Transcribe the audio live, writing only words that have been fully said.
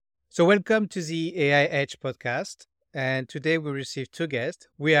So, welcome to the AI Edge podcast. And today we receive two guests.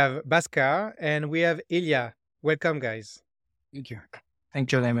 We have Bhaskar and we have Ilya. Welcome, guys. Thank you.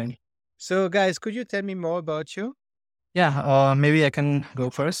 Thank you, Lemon. So, guys, could you tell me more about you? Yeah, maybe I can go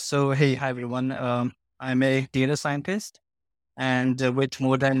first. So, hey, hi everyone. I'm a data scientist, and with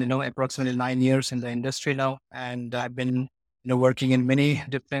more than approximately 9 years in the industry now, and I've been working in many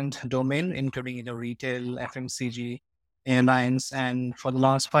different domains, including retail, FMCG, airlines, and for the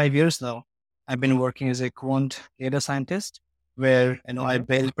last 5 years now, I've been working as a quant data scientist, where I Mhm.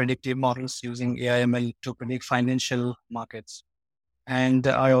 build predictive models using AI/ML to predict financial markets. And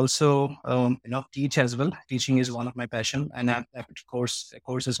I also teach as well. Teaching is one of my passion, and I've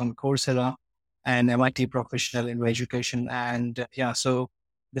courses on Coursera and MIT professional in education. And yeah, so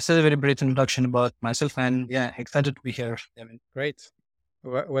this is a very brief introduction about myself, and yeah, excited to be here. I mean, Great.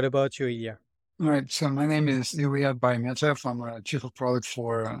 What about you, Ilya? All right. So my name is Ilya Baimetov. I'm a chief of product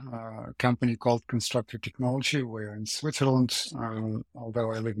for a company called Constructor Technology. We're in Switzerland,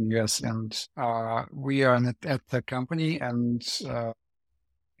 although I live in the US. And we are an ed tech company. And,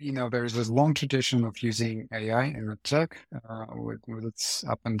 there's this long tradition of using AI in ed tech with its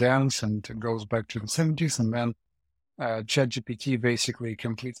up and downs. And it goes back to the 70s. And then ChatGPT basically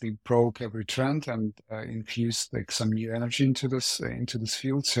completely broke every trend and infused like some new energy into this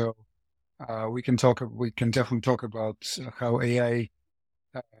field. So we can definitely talk about how AI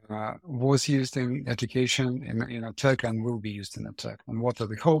was used in education in tech and will be used in tech, and what are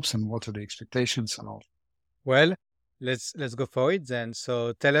the hopes and what are the expectations and all. Well, let's go for it then.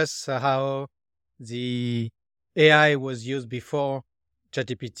 So, tell us how the AI was used before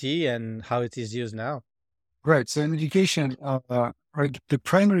ChatGPT and how it is used now. Right. So in education, right, the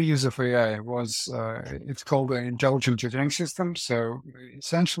primary use of AI was it's called an intelligent tutoring system. So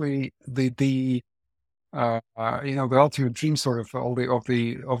essentially, the ultimate dream sort of all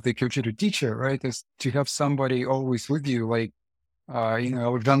the computer teacher, right, is to have somebody always with you, like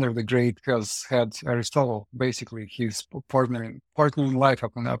Alexander the Great has had Aristotle, basically his partner in life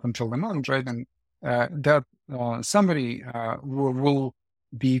up until the moment, right? And that somebody will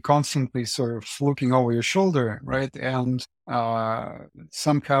be constantly sort of looking over your shoulder, right, and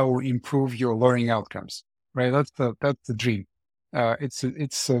somehow improve your learning outcomes, right? That's the dream.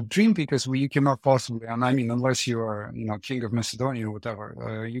 It's a dream because you cannot possibly, and I mean, unless you are king of Macedonia or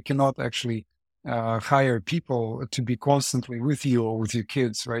whatever, you cannot actually hire people to be constantly with you or with your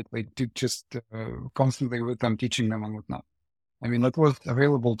kids, right? Like to just constantly with them, teaching them and whatnot. I mean, that was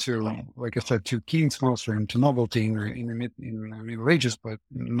available to, like I said, to kings mostly and to nobility in the Middle Ages, but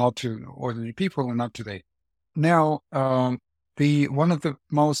not to ordinary people and not today. Now, the one of the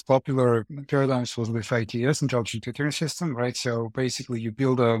most popular paradigms was with ITS, intelligent tutoring system, right? So basically, you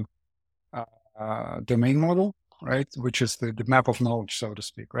build a domain model, right, which is the map of knowledge, so to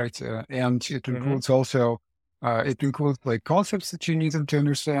speak, right? And it Hmm. includes also it includes like concepts that you need them to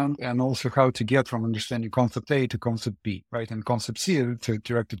understand, and also how to get from understanding concept A to concept B, right? And concept C to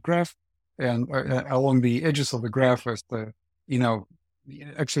directed graph, and along the edges of the graph is you know the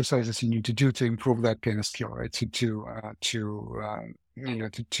exercises you need to do to improve that kind of skill, right? To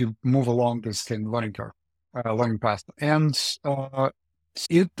move along this kind of learning curve, learning path, and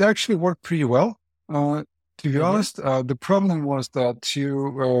it actually worked pretty well. To be Hmm. honest, the problem was that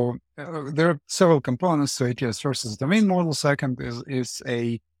there are several components to ATS. First is domain model. Second is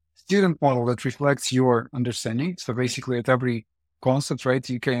a student model that reflects your understanding. So basically, at every concept, right,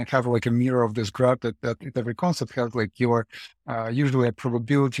 you can have like a mirror of this graph that at every concept has like your usually a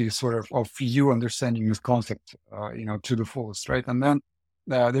probability sort of you understanding this concept, to the fullest, right? And then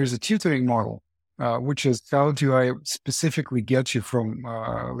there's a tutoring model, which is how do I specifically get you from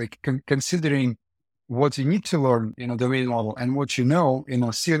considering what you need to learn in a domain model and what you know in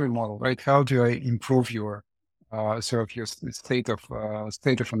a serial model, right? How do I improve your sort of your state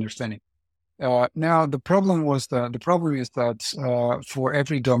of understanding? Now the problem is that for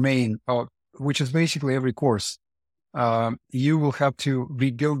every domain, which is basically every course, you will have to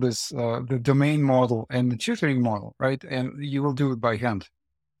rebuild the domain model and the tutoring model, right? And you will do it by hand.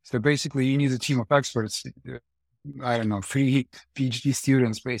 So basically, you need a team of experts. I don't know, three PhD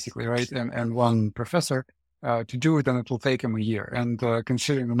students, basically, right, and one professor to do it, and it will take them a year. And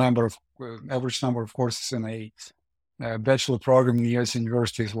considering the average number of courses in a bachelor program in the US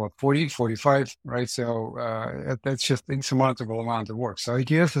university is what, 40, 45, right? So that's just insurmountable amount of work. So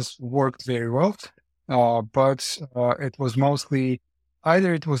ITS has worked very well, but it was mostly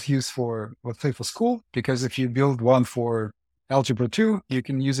either it was used for, let's say, for school, because if you build one for Algebra 2, you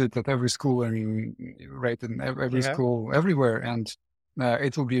can use it at every school, right, in every Yeah. school everywhere, and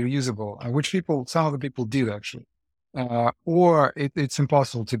it will be reusable, which some of the people did actually. or it's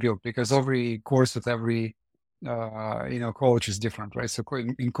impossible to build because every course at every college is different, right? So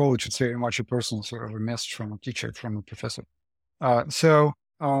in college, it's very much a personal sort of a message from a teacher, from a professor. And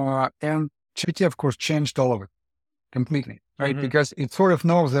GPT, of course, changed all of it completely, right? Hmm. Because it sort of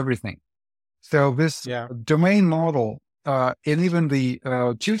knows everything. So this Yeah. domain model, and even the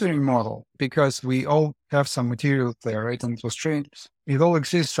tutoring model, because we all have some materials there, right? And it was trained, it all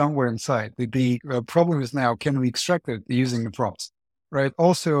exists somewhere inside. The problem is now, can we extract it using the prompts, right?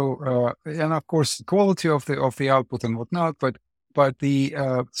 Also, and of course, quality of the output and whatnot, but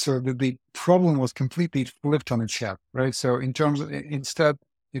the problem was completely flipped on its head, right? So in terms of, instead,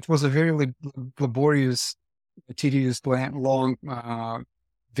 it was a very laborious, tedious, long,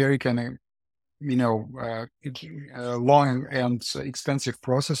 very kind of long and expensive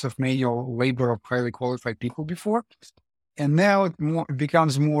process of manual labor of highly qualified people before. And now it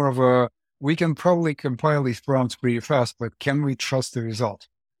becomes more of a, we can probably compile these prompts pretty fast, but can we trust the result?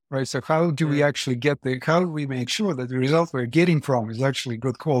 Right. So how do we actually how do we make sure that the result we're getting from is actually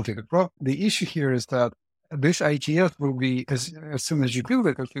good quality? The issue here is that this ITF will be, as soon as you build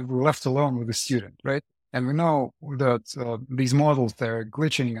it, it will be left alone with the student, right? And we know that these models, they're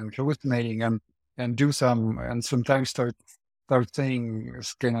glitching and hallucinating and do some, and sometimes start saying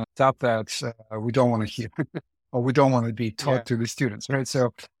kind of stuff that we don't want to hear or we don't want to be Yeah. taught to the students, right?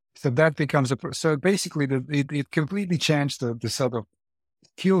 So that becomes so basically it completely changed the set of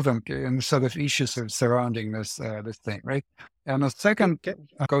skills and the set of issues surrounding this thing, right? And the second,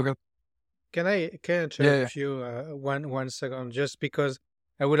 go ahead. Can I Yeah, interrupt you 1 second, just because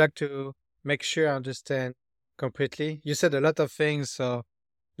I would like to make sure I understand completely. You said a lot of things, so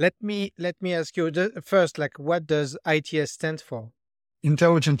let me ask you first, like, what does ITS stand for?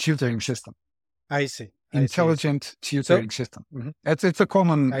 intelligent tutoring system. I see. Intelligent So tutoring system. It's a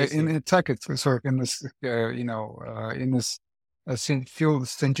common I see. in tech. It's sort of in this in this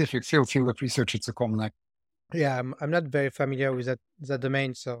scientific field of research. It's a common act. Yeah, I'm not very familiar with that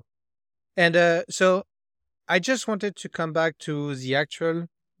domain, so and so I just wanted to come back to the actual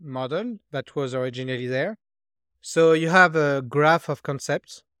model that was originally there. So you have a graph of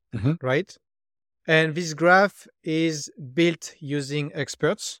concepts, Mhm. right? And this graph is built using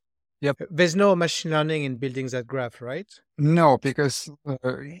experts. Yep. There's no machine learning in building that graph, right? No, because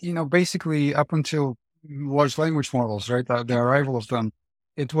basically up until large language models, right, the arrival of them,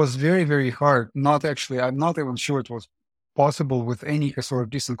 it was very, very hard. Not actually, I'm not even sure it was possible with any sort of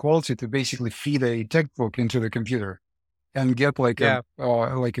decent quality to basically feed a textbook into the computer and get Yeah,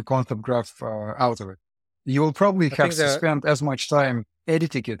 like a concept graph out of it. You will probably I have think to that spend as much time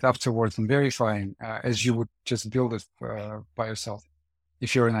editing it afterwards and verifying as you would just build it by yourself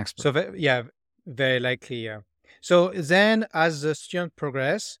if you're an expert. so. Yeah, very likely. Yeah. So then, as the student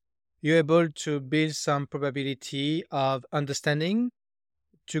progress, you're able to build some probability of understanding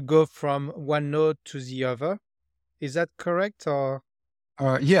to go from one node to the other. Is that correct? Or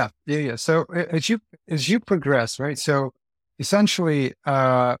Yeah. So as you progress, right? So essentially,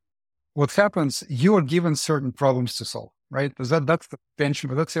 what happens? You are given certain problems to solve, right? Because that's the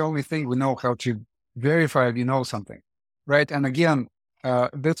benchmark. That's the only thing we know how to verify if you know something, right? And again,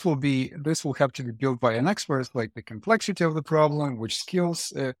 this will have to be built by an expert, like the complexity of the problem, which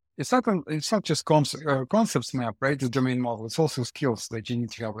skills. It's not just concepts map, right? The domain model. It's also skills that you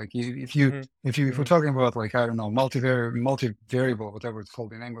need to have. Like Mhm, if we're mhm. talking about like I don't know multivariable, whatever it's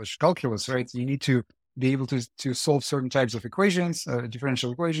called in English, calculus, right? You need to be able to solve certain types of equations,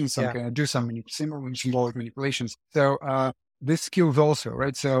 differential equations, some Yeah. kind of do some symbolic manipulations. So this skills also,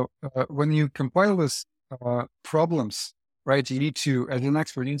 right? So when you compile this problems, right, you need to, as an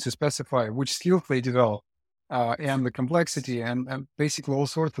expert, you need to specify which skills they develop and the complexity and basically all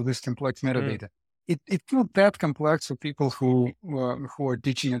sorts of this complex Mm. metadata. It's not that complex for people who are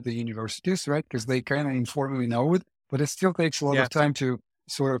teaching at the universities, right? Because they kind of informally know it, but it still takes a lot Yeah. of time to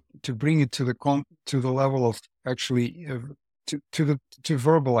sort of to bring it to the level of actually to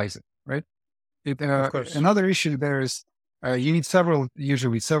verbalize it, right? Of course. Another issue there is you need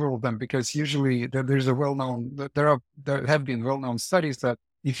usually several of them, because usually there's a well-known, there have been well-known studies that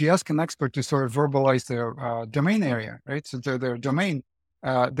if you ask an expert to sort of verbalize their domain area, right, so their domain,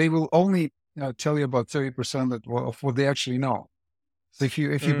 they will only tell you about 30% of what they actually know. So if you,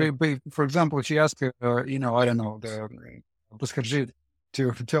 Mm. for example, if you ask, I don't know, the Buskarjit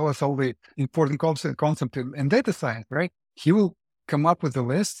to tell us all the important concept in data science, right? He will come up with a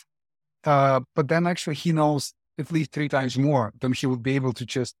list, but then actually he knows at least 3 times more than he would be able to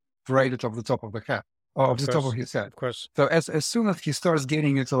just write it off the top of the head, or off Of the top of course. his head. Of course. So as soon as he starts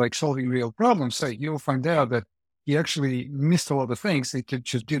getting into like solving real problems, so you'll find out that he actually missed a lot of things. It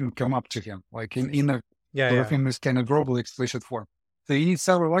just didn't come up to him, like Yeah, sort of yeah. in this kind of global explicit form. So you need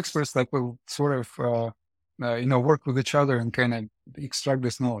several experts that will sort of, work with each other and kind of extract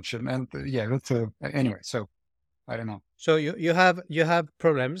this knowledge. And yeah, that's anyway. So I don't know. So you have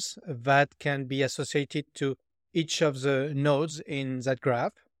problems that can be associated to each of the nodes in that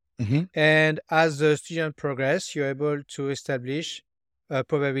graph. Hmm. And as the student progress, you're able to establish a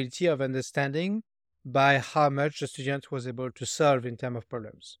probability of understanding by how much the student was able to solve in terms of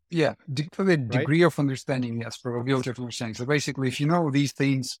problems, Yeah, for the right? degree of understanding, yes, probability of understanding. So basically, if you know these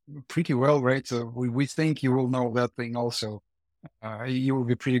things pretty well, right? So we think you will know that thing also. You will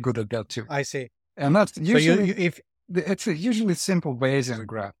be pretty good at that too. I see. And that's So usually if it's a usually simple Bayesian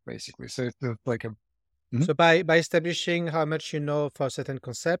graph, basically. So it's like a mhm. so by establishing how much you know for a certain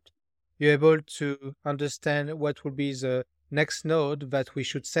concept, you're able to understand what will be the next node that we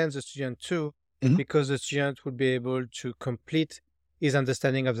should send the student to, Mhm. because the student will be able to complete his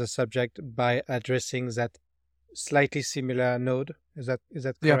understanding of the subject by addressing that slightly similar node. Is that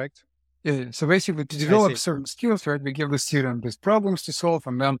Yeah. correct? Yeah. So basically, to I develop see. certain skills, right, we give the student these problems to solve,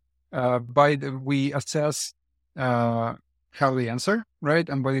 and then we assess how they answer, right,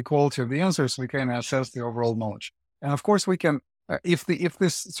 and by the quality of the answers, we can assess the overall knowledge. And of course, we can, if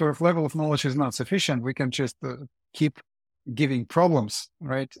this sort of level of knowledge is not sufficient, we can just keep giving problems,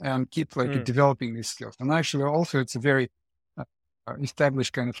 right, and keep like Mm, developing these skills. And actually, also, it's a very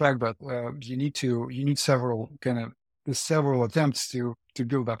established kind of fact that you need several attempts to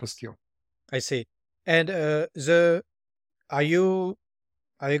build up a skill. I see. And the are you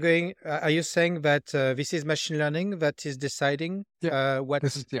are you saying that this is machine learning that is deciding Yeah, what?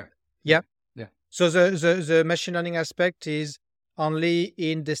 this is yeah, yeah, Yeah. yeah. So the machine learning aspect is only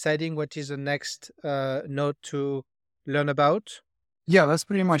in deciding what is the next node to learn about. Yeah, that's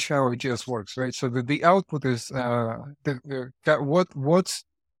pretty much how it just works, right? So the output is what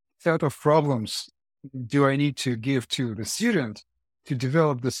set of problems do I need to give to the student to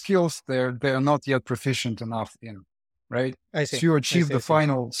develop the skills they're not yet proficient enough in, right? I see. To I achieve see. I the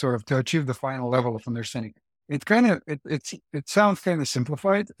see. final level of understanding. It kind of it sounds kind of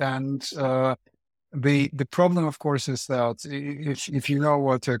simplified, and the problem, of course, is that if you know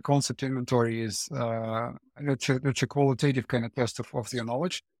what a concept inventory is, it's a qualitative kind of test of your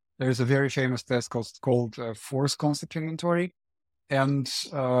knowledge. There's a very famous test called force concept inventory, and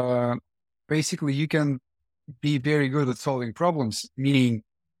basically you can be very good at solving problems, meaning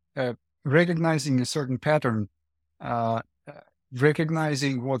uh, recognizing a certain pattern, uh, uh,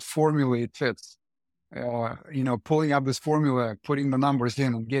 recognizing what formula it fits, pulling up this formula, putting the numbers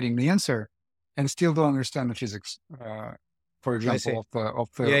in, and getting the answer, and still don't understand the physics. For I example, see. of the of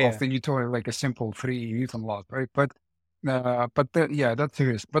the Yeah. of Yeah. the Newton, like a simple 3 Newton law, right? Yeah, that's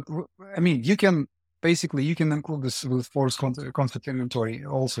serious. But I mean, you can include this with force concept inventory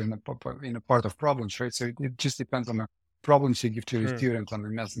also in a part of problems, right? So it just depends on the problems you give to the Mm. student and the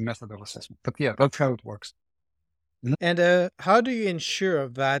method of assessment. But yeah, that's how it works. Mhm. And how do you ensure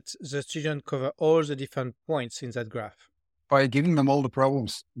that the student cover all the different points in that graph? By giving them all the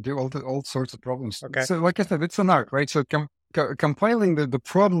problems, do all sorts of problems. Okay. So, like I said, it's an art, right? So, compiling the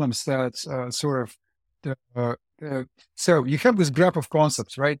problems that sort of, uh, uh, so you have this graph of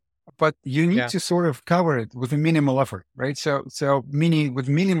concepts, right? But you need Yeah. to sort of cover it with a minimal effort, right? So meaning with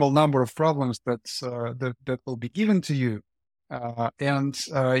minimal number of problems that will be given to you, and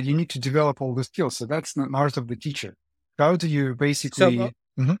you need to develop all the skills. So that's an art of the teacher. How do you So basically?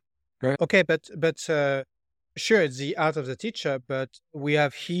 Mhm. Go ahead. okay, but sure, it's the art of the teacher, but we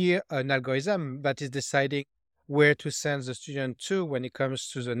have here an algorithm that is deciding where to send the student to when it comes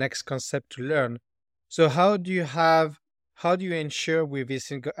to the next concept to learn. So how do you ensure with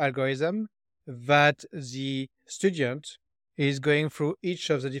this algorithm that the student is going through each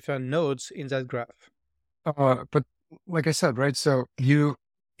of the different nodes in that graph? But like I said, right? So you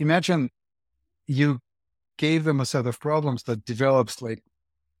imagine you gave them a set of problems that develops like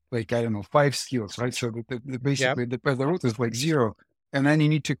I don't know 5 skills, right? So Yeah. basically the root is like 0, and then you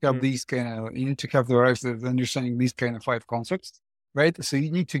need to have Mm, you need to have the right of understanding these kind of 5 concepts, right? So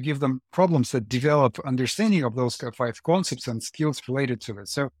you need to give them problems that develop understanding of those 5 concepts and skills related to it.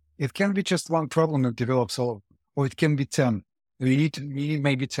 So it can be just one problem that develops all of them, or it can be 10. You need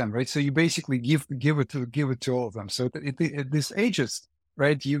maybe 10, right? So you basically give it to all of them. So at these ages,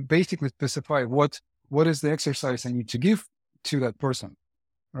 right? You basically specify what is the exercise I need to give to that person,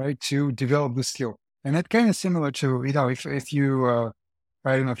 right, to develop the skill. And that kind of similar to, if you,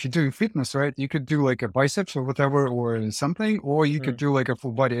 I don't know, if you're doing fitness, right, you could do like a biceps or whatever or something, or you could mm. do like a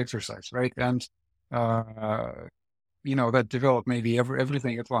full body exercise, right? And, uh, that develop maybe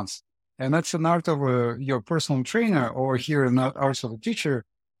everything at once. And that's an art of your personal trainer, or here an art of a teacher,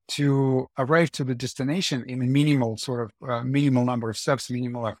 to arrive to the destination in a minimal sort of minimal number of steps,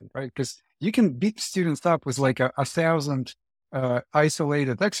 minimal effort, right? Because you can beat students up with like a thousand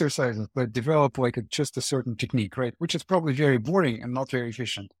isolated exercises that develop like just a certain technique, right? Which is probably very boring and not very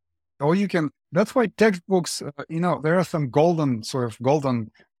efficient. Or you can, that's why textbooks, there are some gold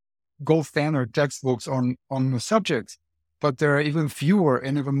standard textbooks on the subjects, but there are even fewer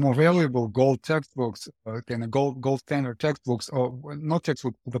and even more valuable gold textbooks, kind of gold standard textbooks, or not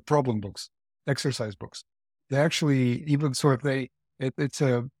textbooks, the problem books, exercise books. They actually even sort of it's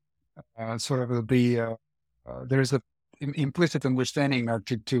a sort of there's a implicit understanding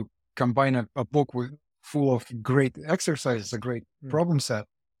to combine a book with full of great exercises, a great problem set,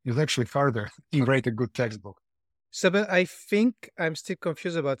 is actually harder to write a good textbook. So, but I think I'm still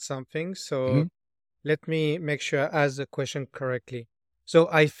confused about something. So let me make sure I ask the question correctly. So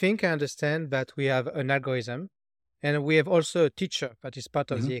I think I understand that we have an algorithm and we have also a teacher that is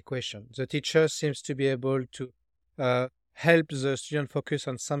part of the equation. The teacher seems to be able to help the student focus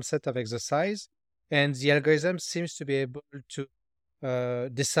on some set of exercise, and the algorithm seems to be able to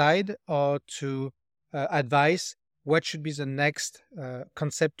decide or to advise what should be the next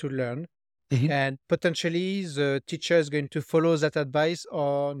concept to learn. And potentially the teacher is going to follow that advice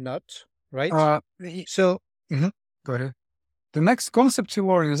or not, right? So go ahead. The next concept to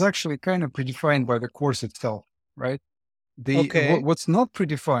learn is actually kind of predefined by the course itself, right? What's not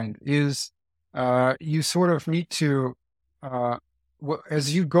predefined is you sort of need to,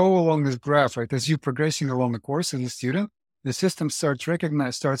 as you go along this graph, right, as you're progressing along the course as a student, the system starts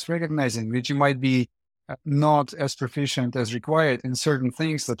recognizing that you might be not as proficient as required in certain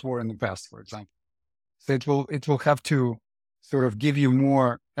things that were in the past, for example. So it will have to sort of give you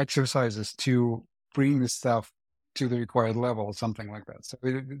more exercises to bring the stuff to the required level or something like that. So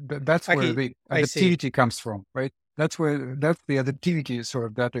that's where the adaptivity comes from, right? That's the adaptivity sort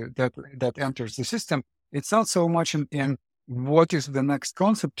of that enters the system. It's not so much in what is the next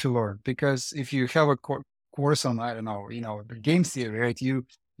concept to learn, because if you have a course on, I don't know, the game theory, right? You're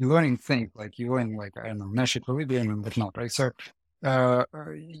learning things like you learn like, I don't know, mesh equilibrium and whatnot, right? So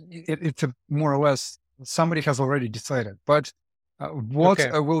it's a more or less somebody has already decided, but what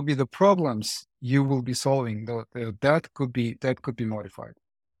will be the problems you will be solving? That could be modified.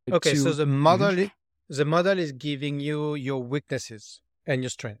 Okay, so the model is giving you your weaknesses and your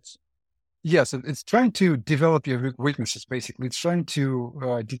strengths. Yes, it's trying to develop your weaknesses. Basically, it's trying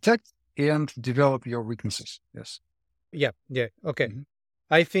to detect and develop your weaknesses. Yes. Yeah. Okay.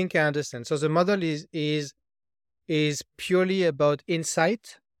 I think I understand. So the model is purely about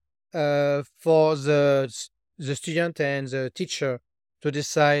insight for the student and the teacher to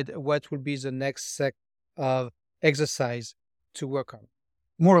decide what will be the next set of exercise to work on.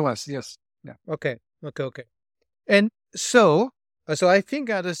 More or less, yes. Yeah. Okay. And so I think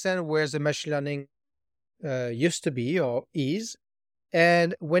I understand where the machine learning used to be or is.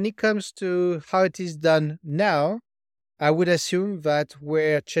 And when it comes to how it is done now, I would assume that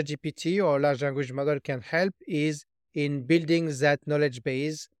where ChatGPT or large language model can help is in building that knowledge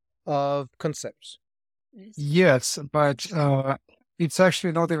base of concepts. Yes, but it's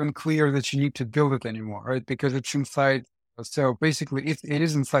actually not even clear that you need to build it anymore, right? Because it's inside. So basically, it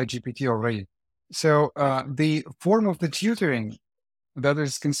is inside GPT already. So the form of the tutoring that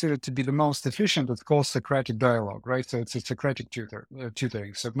is considered to be the most efficient is called Socratic dialogue, right? So it's a Socratic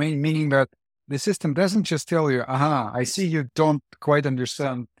tutoring. So meaning that the system doesn't just tell you, I see you don't quite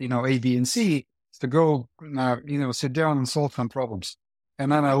understand, A, B, and C. So go, sit down and solve some problems.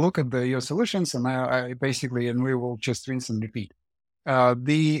 And then I look at your solutions, and I basically, and we will just rinse and repeat.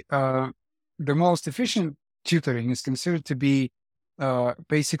 The most efficient tutoring is considered to be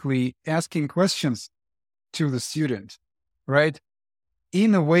basically asking questions to the student, right?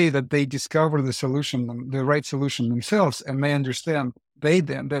 In a way that they discover the right solution themselves, and they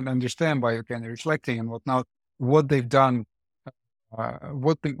then understand by kind of reflecting and whatnot, what they've done,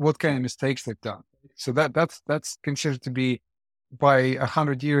 what kind of mistakes they've done. So that's considered to be, by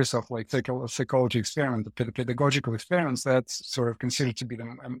 100 years of like psychology experiment, the pedagogical experiments, that's sort of considered to be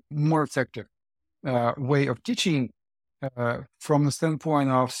the more effective way of teaching from the standpoint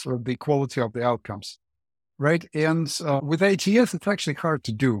of sort of the quality of the outcomes. Right. And with ATS, it's actually hard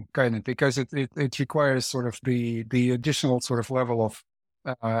to do, kind of, because it requires sort of the additional sort of level of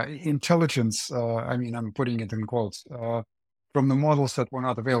intelligence. I'm putting it in quotes from the models that were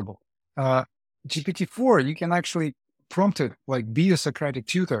not available. GPT-4, you can actually prompt it like, be a Socratic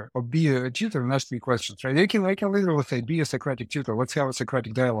tutor, or be a tutor and ask me questions, right? I can literally say, be a Socratic tutor. Let's have a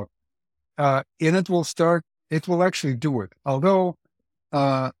Socratic dialogue. And it will actually do it. Although,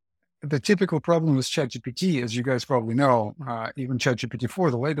 the typical problem with ChatGPT, as you guys probably know, even ChatGPT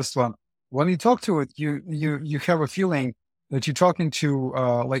 4, the latest one, when you talk to it, you have a feeling that you're talking to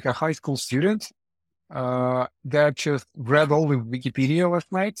like a high school student that just read all the Wikipedia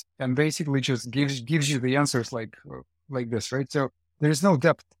last night and basically just gives you the answers like this, right? So there's no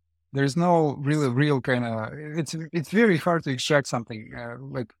depth. There's no really real kind of. It's very hard to extract something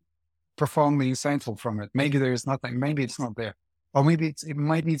like profoundly insightful from it. Maybe there is nothing. Maybe it's not there, or maybe it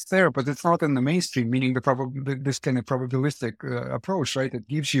might be it's there, but it's not in the mainstream. Meaning this kind of probabilistic approach, right? It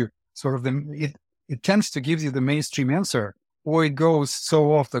gives you sort of it tends to give you the mainstream answer, or it goes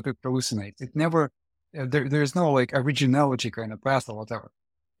so off that it hallucinates. It never there's no like originality kind of path or whatever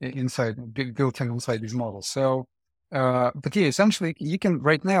built inside these models. So, but yeah, essentially you can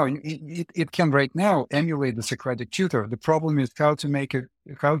right now, it can right now emulate the Socratic tutor. The problem is how to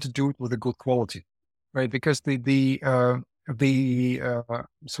do it with a good quality, right? Because the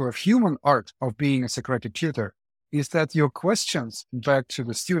sort of human art of being a Socratic tutor is that your questions back to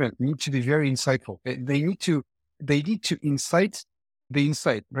the student need to be very insightful. They need to incite the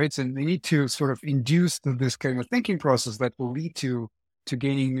insight, right? And they need to sort of induce this kind of thinking process that will lead to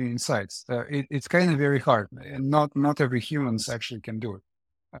gaining new insights. It's kind of very hard, and not every humans actually can do it.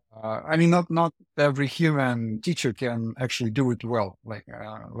 I mean, not every human teacher can actually do it well. Like,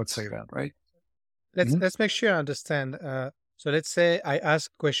 let's say that, right? Let's make sure I understand. So let's say I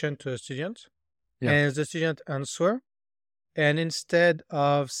ask a question to a student, and the student answer, and instead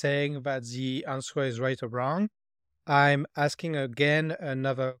of saying that the answer is right or wrong, I'm asking again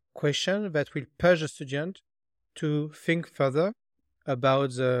another question that will push the student to think further about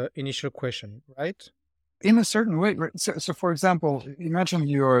the initial question, right? In a certain way, right? So for example, imagine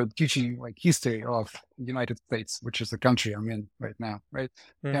you're teaching like history of the United States, which is the country I'm in right now, right?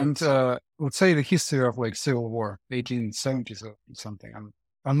 And let's say the history of like Civil War, 1870s or something.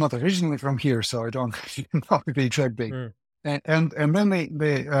 I'm not originally from here, so I don't know the exact date. And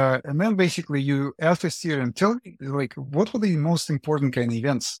then basically you ask the student, tell me like what were the most important kind of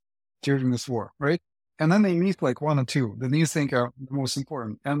events during this war, right? And then they meet like one or two, then you think are the most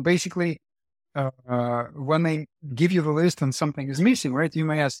important. And basically, when they give you the list and something is missing, right? You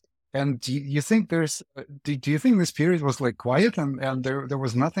may ask, and do you think do you think this period was like quiet and there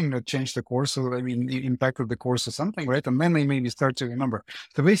was nothing that changed the course? So I mean, it impacted the course or something, right? And then they maybe start to remember.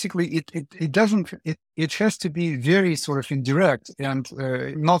 So basically, it has to be very sort of indirect and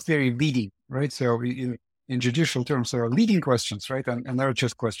not very leading, right? So in judicial terms, there are leading questions, right? And there are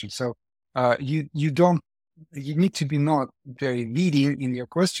just questions. So you need to be not very leading in your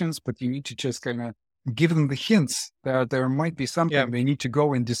questions, but you need to just kind of give them the hints that there might be something they need to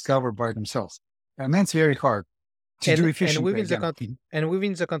go and discover by themselves. And that's very hard to do efficiently. And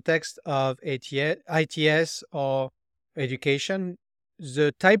within the context of ITS or education,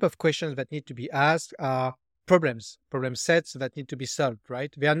 the type of questions that need to be asked are problem sets that need to be solved,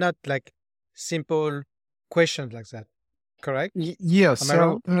 right? They are not like simple questions like that, correct? Yes.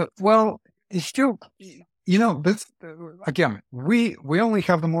 Well, it's still... this again, we only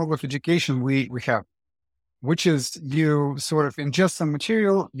have the model of education we have, which is you sort of ingest some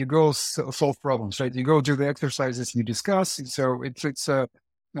material, you go solve problems, right? You go do the exercises you discuss. So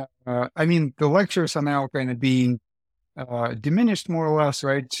I mean, the lectures are now kind of being diminished more or less,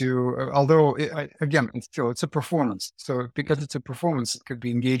 right? Although it's a performance. So because it's a performance, it could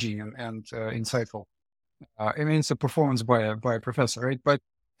be engaging and insightful. I mean, it's a performance by a professor, right? But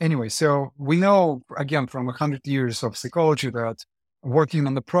anyway, so we know, again, from 100 years of psychology that working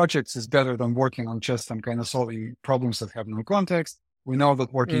on the projects is better than working on just some kind of solving problems that have no context. We know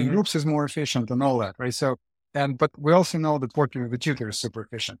that working in groups is more efficient and all that, right? So, but we also know that working with a tutor is super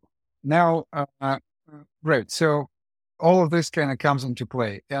efficient. Now, right, so all of this kind of comes into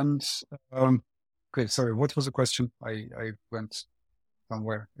play. And, okay, sorry, what was the question? I went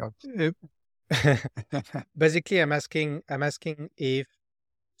somewhere else. Basically, I'm asking if...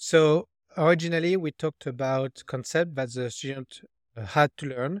 So originally we talked about concept that the student had to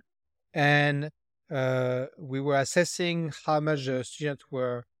learn, and we were assessing how much the student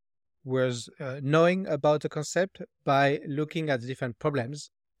was knowing about the concept by looking at the different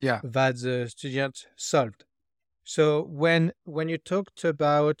problems that the student solved. So when you talked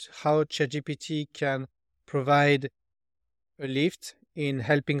about how ChatGPT can provide a lift in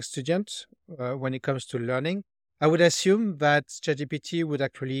helping students when it comes to learning, I would assume that ChatGPT would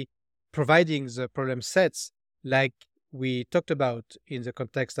actually providing the problem sets like we talked about in the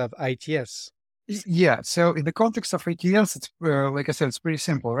context of ITS. Yeah. So in the context of ITS, it's like I said, it's pretty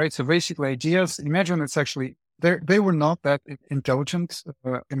simple, right? So basically, ITS, imagine it's actually they were not that intelligent,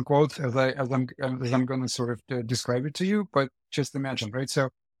 in quotes, as I'm going to sort of describe it to you, but just imagine, right? So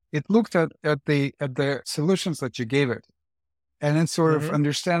it looked at the solutions that you gave it, and it sort of Mm-hmm.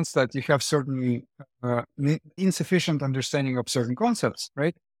 understands that you have certain insufficient understanding of certain concepts,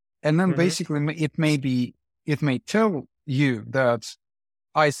 right? And then Mm-hmm. basically it may tell you that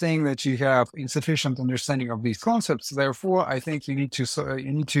I think that you have insufficient understanding of these concepts. Therefore, I think you need to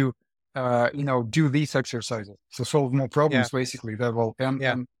do these exercises to solve more Yeah. problems. Basically, that will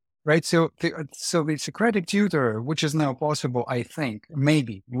Yeah. and right. So the Socratic tutor, which is now possible, I think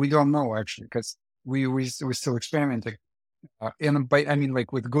maybe we don't know actually because we're still experimenting. And by I mean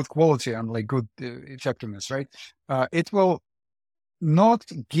like with good quality and like good effectiveness, right? It will not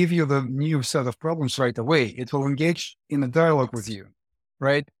give you the new set of problems right away. It will engage in a dialogue with you,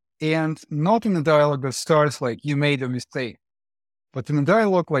 right? And not in a dialogue that starts like you made a mistake, but in a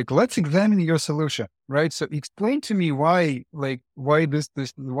dialogue like let's examine your solution, right? So explain to me why why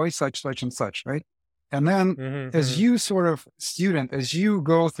such and such, right? And then Mm-hmm. as Mm-hmm. you sort of student, as you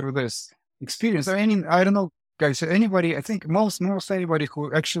go through this experience, I mean, I don't know, guys, anybody, I think most anybody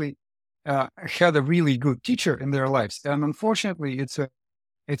who actually had a really good teacher in their lives, and unfortunately, it's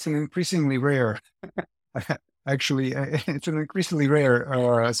an increasingly rare, actually, it's an increasingly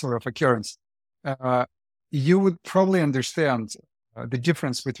rare sort of occurrence. Uh, you would probably understand the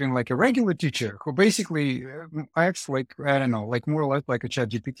difference between like a regular teacher who basically acts like, I don't know, like more or less like a chat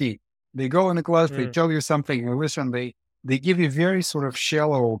GPT. They go in the class, they Mm. tell you something, you listen, they give you very sort of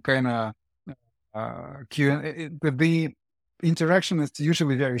shallow kind of the interaction is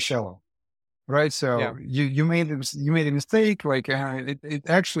usually very shallow, right? Yeah. So you made a mistake, like it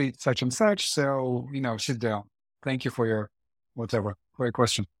actually such and such. So sit down. Thank you for your whatever for your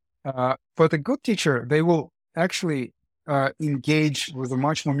question. But a good teacher, they will actually engage with a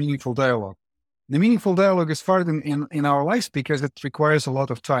much more meaningful dialogue. The meaningful dialogue is far in our lives because it requires a lot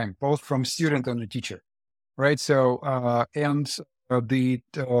of time, both from student and the teacher, right? So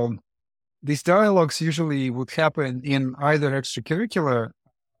these dialogues usually would happen in either extracurricular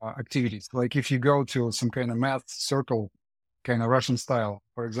activities, like if you go to some kind of math circle, kind of Russian style,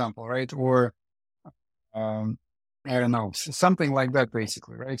 for example, right? Or um, I don't know, something like that,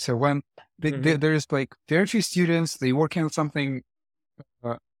 basically, right? So when Mm-hmm. there's like there are two students, they work on something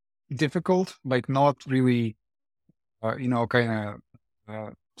uh, difficult, like not really, uh,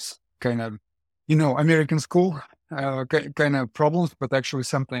 kind of, American school kind of problems, but actually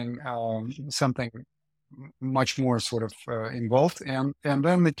something much more sort of involved. And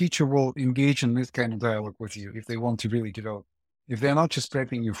then the teacher will engage in this kind of dialogue with you if they want to really develop, if they're not just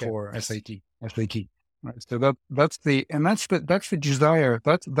prepping you Okay. for SAT. Right. So that's the desire.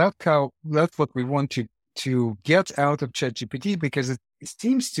 That's what we want to get out of ChatGPT because it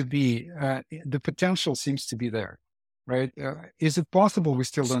seems to be the potential seems to be there, right? Is it possible? We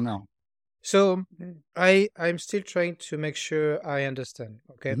still don't know. So I'm still trying to make sure I understand.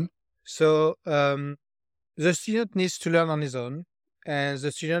 Okay. Hmm. So the student needs to learn on his own, and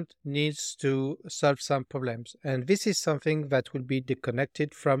the student needs to solve some problems. And this is something that will be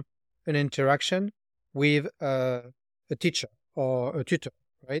disconnected from an interaction with a teacher or a tutor,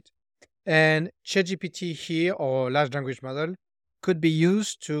 right? And ChatGPT here or large language model could be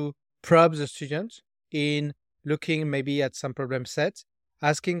used to probe the student in looking maybe at some problem set,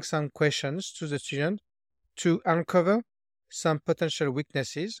 asking some questions to the student to uncover some potential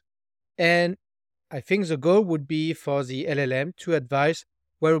weaknesses. And I think the goal would be for the LLM to advise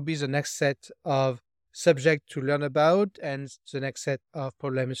what would be the next set of subject to learn about and the next set of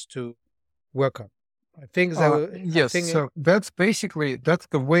problems to work on. I think that I Yes. think So that's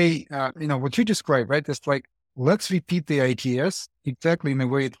the way, what you described, right? It's like, let's repeat the ITS exactly in the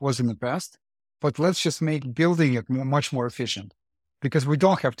way it was in the past, but let's just make building it much more efficient because we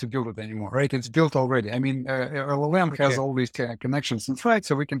don't have to build it anymore, right? It's built already. I mean, LLM has okay. all these kind of connections inside,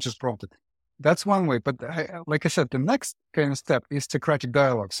 so we can just prompt it. That's one way. But like I said, the next kind of step is Socratic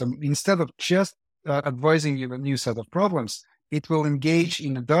dialogue. So instead of just advising you a new set of problems, it will engage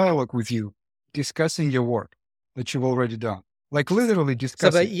in a dialogue with you discussing your work that you've already done, like literally So,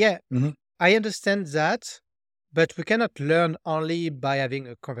 but discussing. yeah, Mhm. I understand that, but we cannot learn only by having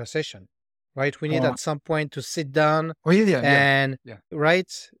a conversation, right? We need Uh, at some point to sit down oh yeah, and yeah.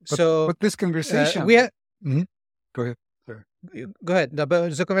 right. But So this we conversation. are, Mhm. Go ahead. Sorry. go ahead. No,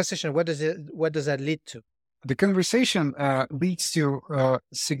 but the conversation, what does that lead to? The conversation leads to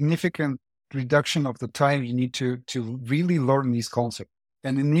significant reduction of the time you need to really learn these concepts.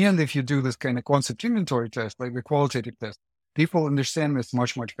 And in the end, if you do this kind of concept inventory test, like the qualitative test, people understand this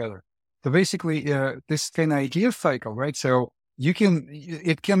much better. So basically, this kind of idea cycle, right? So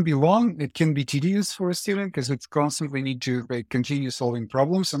it can be long, it can be tedious for a student because it's constantly need to like, continue solving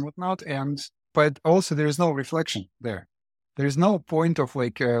problems and whatnot. But also there is no reflection there. There's no point of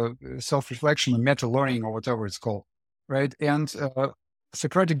like self-reflection or meta learning or whatever it's called, right? And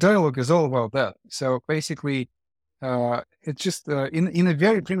Socratic dialogue is all about that. So basically, it's just in a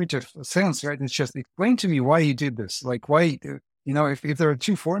very primitive sense, right? It's just explain to me why you did this. Like why, if there are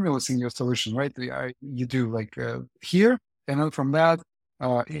two formulas in your solution, right? You do like here, and then from that,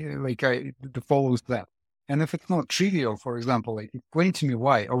 it follows that. And if it's not trivial, for example, like explain to me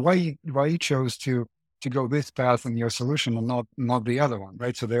why, or why you chose to go this path in your solution and not the other one,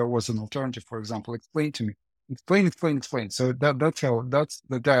 right? So there was an alternative, for example. Explain to me. Explain. So that's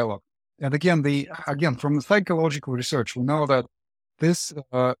the dialogue. And again, from the psychological research, we know that this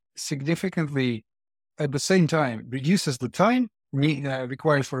significantly, at the same time, reduces the time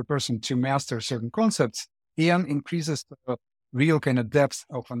required for a person to master certain concepts and increases the real kind of depth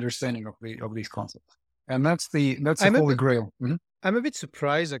of understanding of these concepts. And that's the holy grail. Mm-hmm. I'm a bit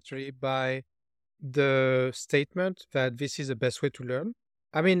surprised actually by the statement that this is the best way to learn.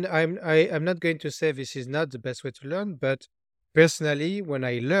 I mean, I'm not going to say this is not the best way to learn, but personally, when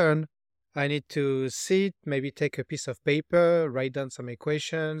I learn, I need to sit, maybe take a piece of paper, write down some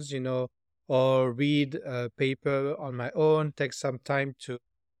equations, or read a paper on my own, take some time to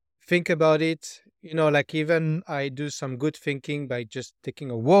think about it. Like even I do some good thinking by just taking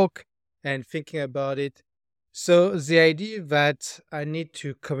a walk and thinking about it. So the idea that I need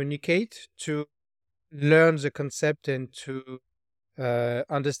to communicate to learn the concept and to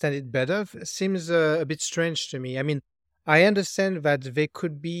understand it better seems a bit strange to me. I mean, I understand that there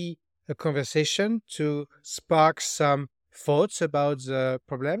could be a conversation to spark some thoughts about the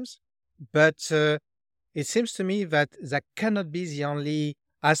problems, but it seems to me that that cannot be the only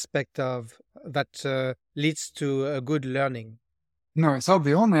aspect of that leads to a good learning. No, it's not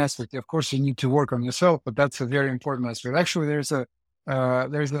the only aspect. Of course, you need to work on yourself, but that's a very important aspect. Actually, there's a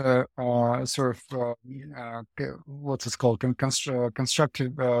sort of what's it called?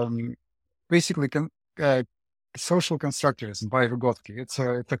 Constructive, basically social constructivism by Vygotsky. It's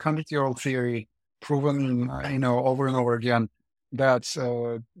a 100-year-old theory proven, over and over again that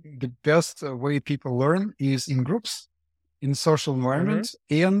the best way people learn is in groups, in social environments,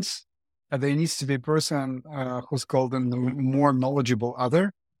 and there needs to be a person who's called a more knowledgeable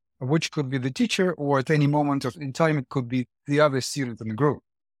other, which could be the teacher, or at any moment in time, it could be the other student in the group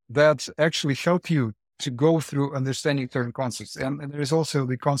that actually help you to go through understanding certain concepts. And there is also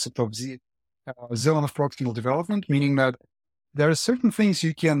the concept of the zone of proximal development, meaning that there are certain things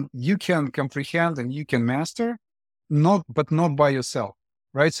you can comprehend and you can master, but not by yourself,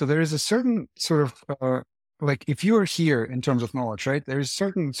 right? So there is a certain sort of like if you are here in terms of knowledge, right? There is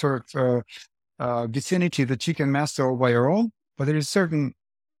certain sort of vicinity that you can master all by your own, but there is certain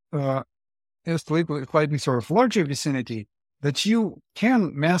slightly sort of larger vicinity that you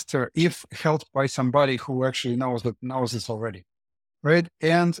can master if helped by somebody who actually knows this already, right?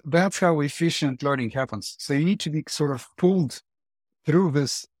 And that's how efficient learning happens. So you need to be sort of pulled through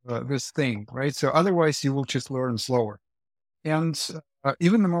this thing, right? So otherwise you will just learn slower. And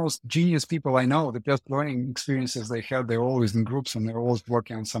even the most genius people I know, the best learning experiences they had, they're always in groups and they're always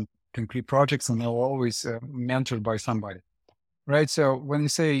working on some concrete projects and they're always mentored by somebody, right? So when you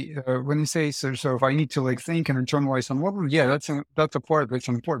say sort of I need to like think and internalize some model, yeah, that's an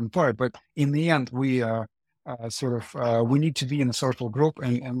important part. But in the end, we we need to be in a social group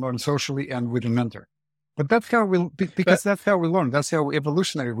and learn socially and with a mentor. But that's how that's how we learn. That's how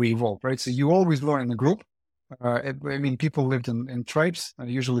evolutionary we evolve, right? So you always learn in a group. People lived in tribes,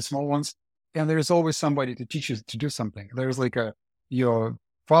 usually small ones, and there is always somebody to teach you to do something. There's like your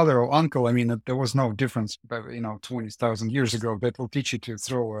father or uncle. I mean, there was no difference, 20,000 years ago, that will teach you to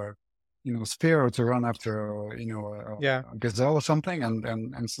throw a, spear or to run after, a gazelle or something,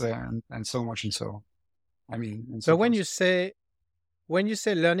 and so much and so. I mean, so when you say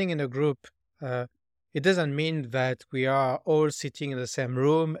learning in a group, it doesn't mean that we are all sitting in the same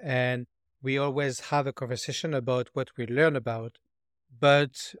room and we always have a conversation about what we learn about,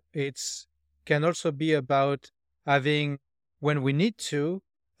 but it's can also be about having, when we need to,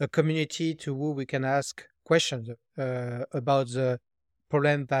 a community to who we can ask questions about the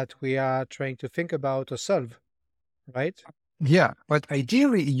problem that we are trying to think about or solve, right? Yeah, but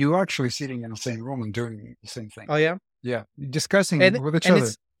ideally, you're actually sitting in the same room and doing the same thing. Oh, yeah? Yeah, discussing with each and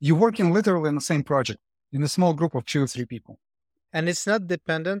other. You're working literally in the same project, in a small group of 2 or 3 people. And it's not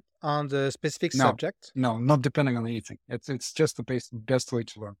dependent on the specific subject? No, not depending on anything. It's just the best way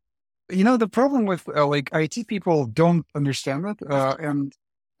to learn. The problem with IT people don't understand that. And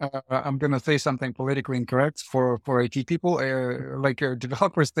I'm going to say something politically incorrect for IT people.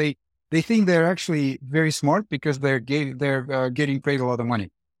 Developers, they think they're actually very smart because they're getting paid a lot of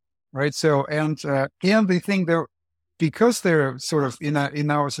money, right? So, and they think they're because they're sort of in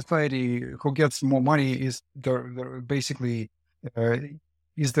our society, who gets more money is the basically uh,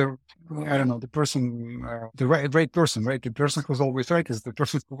 is the, I don't know, the person, the right person, right? The person who's always right is the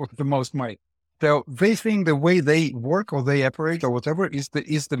person who has the most money. So they think the way they work or they operate or whatever is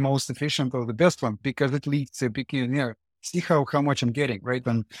the most efficient or the best one, because it leads to see how much I'm getting, right?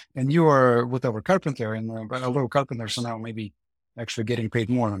 And you are whatever carpenter, and although carpenters are now maybe actually getting paid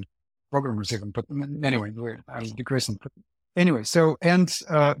more than programmers even. But anyway, I'm digressing. But anyway, so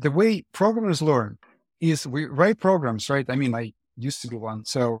the way programmers learn is we write programs, right? I mean, I used to do one,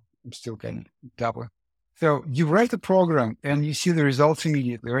 so I'm still kind of dabbling. So you write a program and you see the results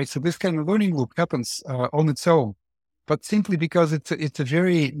immediately, right? So this kind of learning loop happens on its own, but simply because it's a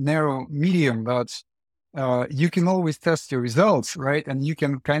very narrow medium that you can always test your results, right? And you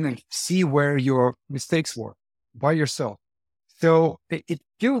can kind of see where your mistakes were by yourself. So it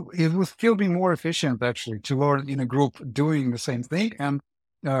will still be more efficient actually to learn in a group doing the same thing. And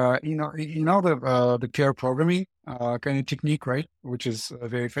the pair programming kind of technique, right, which is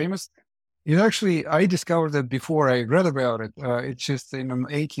very famous. It actually, I discovered that before I read about it. It's just in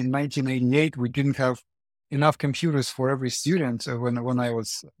 1988, we didn't have enough computers for every student when I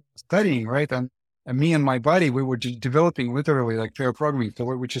was studying, right? And me and my buddy, we were developing literally like pair programming. So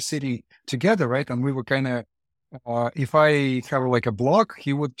we were just sitting together, right? And we were kind of, if I have like a block,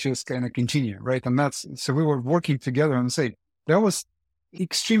 he would just kind of continue, right? And so we were working together and say that was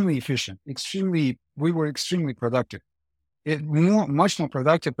extremely efficient, we were extremely productive. Much more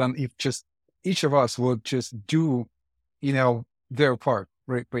productive than if just each of us would just do, their part,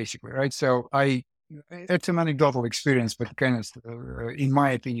 right? Basically, right? So it's an anecdotal experience, but kind of, in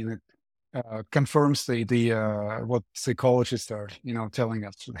my opinion, confirms the what psychologists are,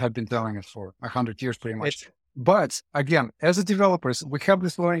 have been telling us for 100 years, pretty much. But again, as a developers, we have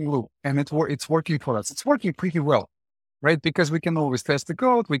this learning loop, and it's working for us. It's working pretty well, right? Because we can always test the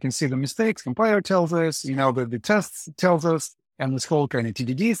code, we can see the mistakes, compiler tells us, the tests tells us, and this whole kind of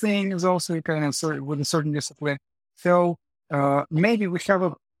TDD thing is also kind of with a certain discipline. So maybe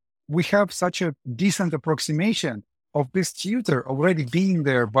we have such a decent approximation of this tutor already being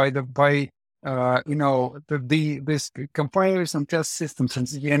there by this compilers and test systems and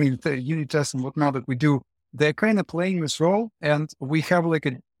the unit tests and whatnot that we do. They're kind of playing this role, and we have like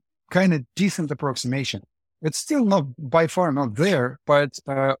a kind of decent approximation. It's still not by far not there, but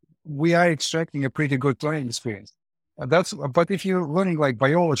we are extracting a pretty good learning experience. But if you're learning like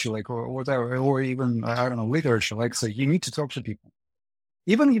biology, like or whatever, or even I don't know, literature, like so, you need to talk to people.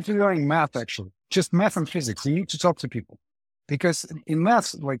 Even if you're learning math, actually, just math and physics, you need to talk to people, because in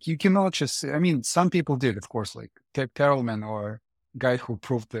math, like you cannot just. I mean, some people did, of course, like Perelman or guy who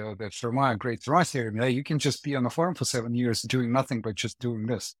proved the great Fermat theorem. You can just be on a farm for 7 years doing nothing but just doing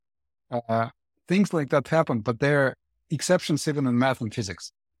this. Things like that happen, but there are exceptions even in math and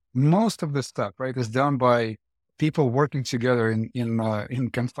physics. Most of the stuff, right, is done by people working together in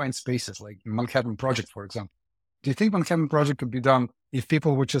confined spaces, like Manhattan Project, for example. Do you think Manhattan Project could be done if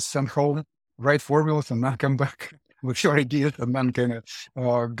people would just send home, write formulas, and not come back with your ideas, and then kind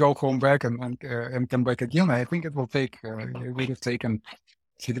of go home back and come back again? I think it will take it would have taken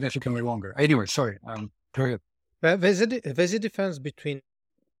significantly longer. Anyway, sorry. Go ahead. But there's a difference between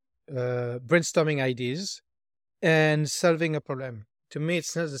brainstorming ideas and solving a problem. To me,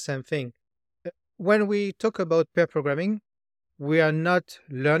 it's not the same thing. When we talk about pair programming, we are not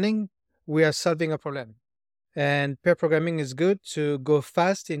learning, we are solving a problem. And pair programming is good to go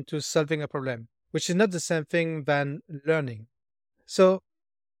fast into solving a problem, which is not the same thing than learning. So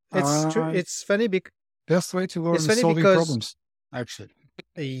it's true. It's funny because best way to learn is solving problems, actually.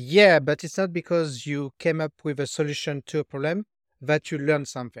 Yeah, but it's not because you came up with a solution to a problem that you learn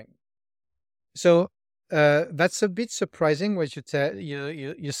something. So that's a bit surprising what you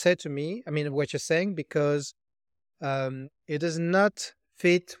said to me. I mean, what you're saying, because it does not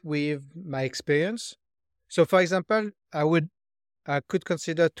fit with my experience. So, for example, I could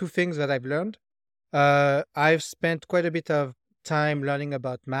consider two things that I've learned. I've spent quite a bit of time learning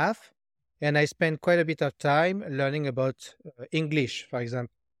about math, and I spent quite a bit of time learning about English, for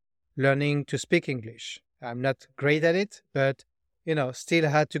example, learning to speak English. I'm not great at it, but still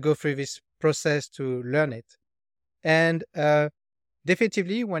had to go through this process to learn it. And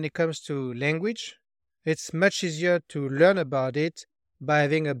definitively, when it comes to language, it's much easier to learn about it by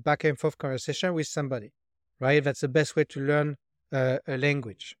having a back and forth conversation with somebody, right? That's the best way to learn a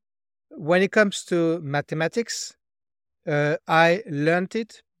language. When it comes to mathematics, I learned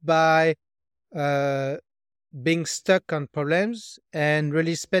it by being stuck on problems and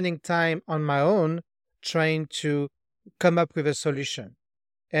really spending time on my own trying to come up with a solution.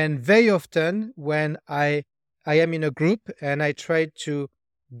 And very often when I I am in a group and I try to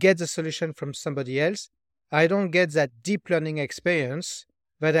get the solution from somebody else, I don't get that deep learning experience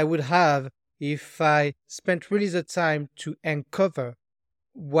that I would have if I spent really the time to uncover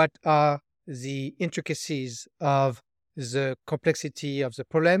what are the intricacies of the complexity of the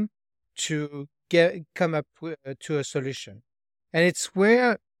problem to come up to a solution. And it's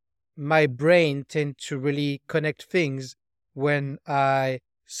where my brain tends to really connect things when I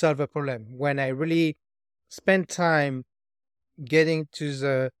solve a problem, when I really spend time getting to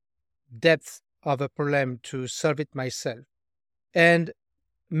the depth of a problem to solve it myself. And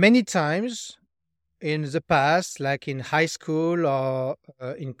many times in the past, like in high school or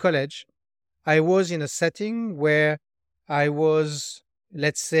in college, I was in a setting where I was,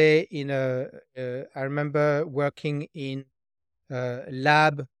 let's say, I remember working in a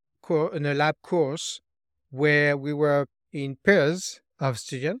in a lab course where we were in pairs of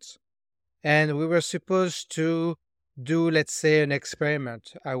students and we were supposed to do, let's say, an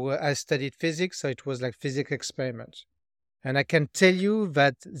experiment. I studied physics, so it was like physics experiment. And I can tell you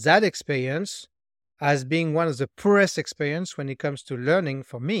that that experience as being one of the poorest experience when it comes to learning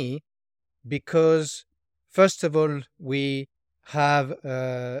for me, because first of all, we have,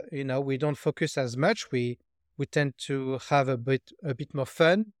 we don't focus as much. We tend to have a bit more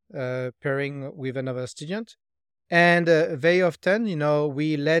fun pairing with another student. And very often,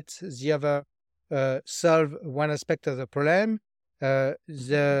 we let the other solve one aspect of the problem.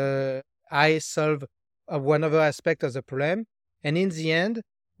 I solve one other aspect of the problem. And in the end,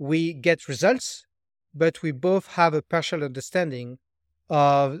 we get results, but we both have a partial understanding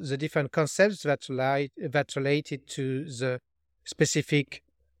of the different concepts that related to the specific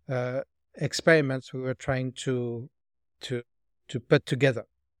experiments we were trying to put together.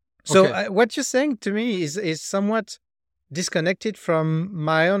 So Okay. what you're saying to me is somewhat disconnected from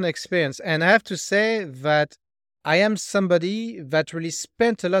my own experience. And I have to say that I am somebody that really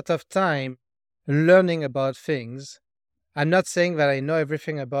spent a lot of time learning about things. I'm not saying that I know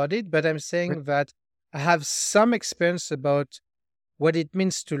everything about it, but I'm saying that I have some experience about what it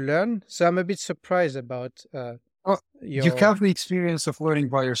means to learn. So I'm a bit surprised about Well, you have the experience of learning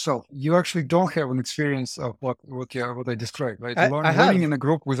by yourself. You actually don't have an experience of what I described, right? I Learning have. in a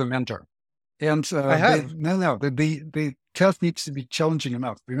group with a mentor. And I have. the test needs to be challenging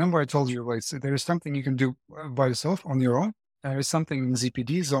enough. Remember, I told you, like, so there is something you can do by yourself on your own. There is something in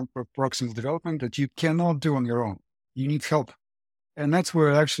ZPD, zone for proximal development, that you cannot do on your own. You need help, and that's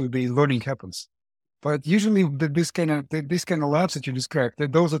where actually the learning happens. But usually, this kind of labs that you described,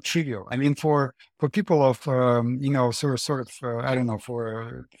 those are trivial. I mean, for people of I don't know,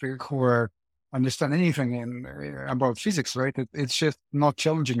 for who are understand anything about physics, right? It's just not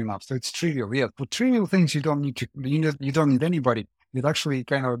challenging enough. So it's trivial. Yeah, for trivial things, you don't need anybody. It actually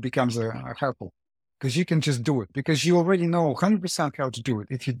kind of becomes a helpful, because you can just do it, because you already know 100% how to do it.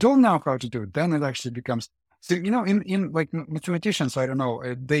 If you don't know how to do it, then it actually becomes. So, in like mathematicians, I don't know,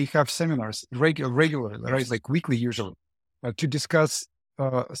 they have seminars regularly, right? Like weekly usually, to discuss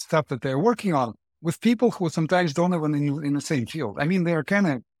stuff that they're working on with people who sometimes don't even in the same field. I mean, they're kind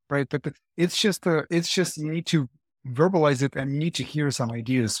of right, but it's just you need to verbalize it, and you need to hear some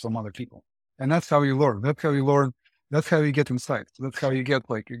ideas from other people, and that's how you learn. That's how you learn. That's how you get insights. That's how you get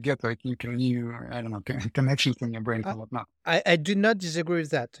new I don't know connections in your brain and whatnot. I do not disagree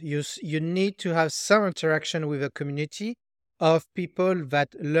with that. You need to have some interaction with a community of people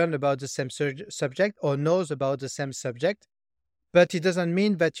that learn about the same subject or knows about the same subject, but it doesn't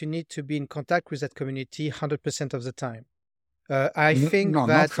mean that you need to be in contact with that community 100% of the time. I think No, not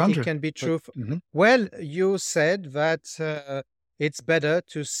that it 100, can be but true. Well, you said that it's better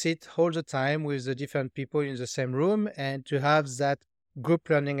to sit all the time with the different people in the same room and to have that group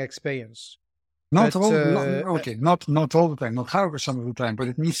learning experience. not But all. Not all the time, not 100% of the time, but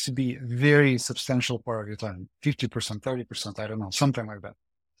it needs to be a very substantial part of your time, 50%, 30%, I don't know, something like that.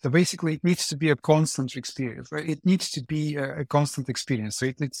 So basically, it needs to be a constant experience, right? It needs to be a constant experience.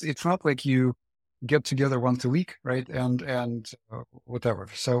 So it's not like you get together once a week, right? And whatever.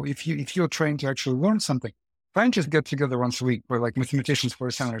 So if you're trying to actually learn something, try and just get together once a week, for like mathematicians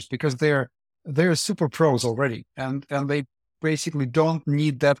for seminars, because they're super pros already, and they basically don't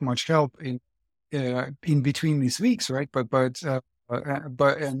need that much help in between these weeks, right? But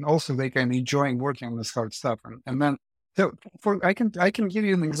and also they can enjoy working on this hard stuff, and then so I can give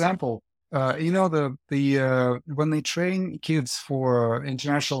you an example. When they train kids for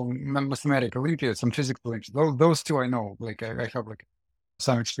international mathematical Olympiads and physics Olympiads, those two I know, like I have like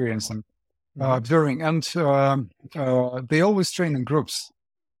some experience in observing, and they always train in groups.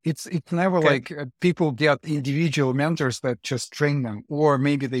 It's never Okay. like people get individual mentors that just train them, or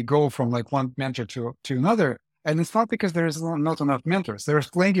maybe they go from like one mentor to another. And it's not because there is not enough mentors. There's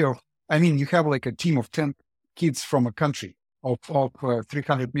plenty of, I mean, you have like a team of 10 kids from a country of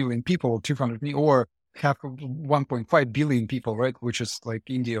 300 million people, 200 million, or half of 1.5 billion people, right? Which is like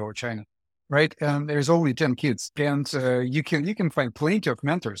India or China, right? And there's only 10 kids, and you can find plenty of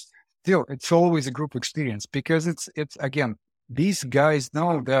mentors. Still, it's always a group experience because it's again, these guys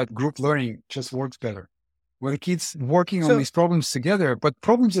know that group learning just works better when kids working on So, these problems together. But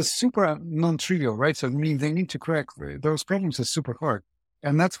problems are super non-trivial, right? So I mean, they need to crack those problems are super hard,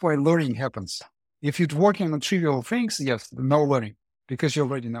 and that's why learning happens. If you're working on trivial things, yes, no learning because you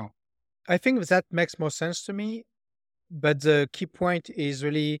already know. I think that makes more sense to me. But the key point is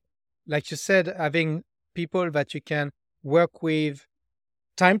really, like you said, having people that you can work with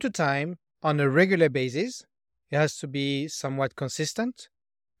time to time on a regular basis. It has to be somewhat consistent,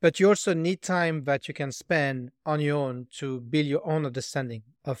 but you also need time that you can spend on your own to build your own understanding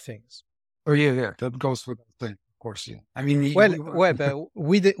of things. Oh yeah, yeah, that goes without saying, of course. Yeah, I mean, But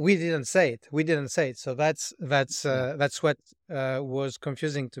we didn't say it. We didn't say it. So yeah. that's what was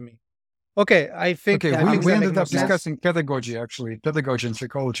confusing to me. Okay, Okay, Yeah, I think we that I'm, makes ended more up yeah. sense. discussing pedagogy, actually, pedagogy and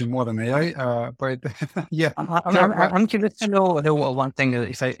psychology more than AI. But yeah, so I'm curious to know one thing,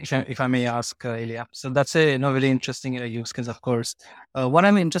 if I may ask, Ilya. So that's a very interesting use case, of course. What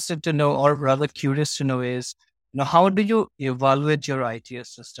I'm interested to know, or rather curious to know, is how do you evaluate your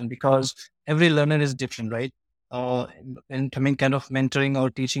ITS system? Because every learner is different, right? And I mean, kind of mentoring or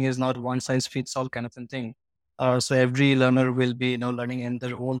teaching is not one size fits all kind of a thing. So every learner will be learning in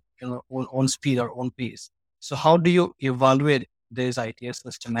their own own speed or own pace. So how do you evaluate this ITS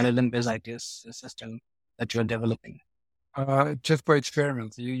system, LLM based ITS system that you're developing? just by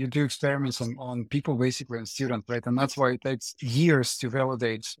experiments, you do experiments on people basically and students, right? And that's why it takes years to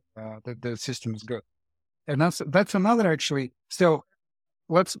validate that the system is good. And that's another actually. So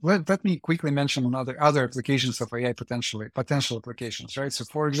let me quickly mention other applications of AI potential applications, right? So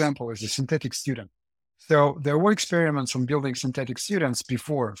for example, as a synthetic student. So there were experiments on building synthetic students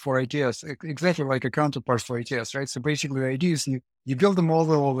before for ITS, exactly like a counterpart for ITS, right? So basically the idea is you build a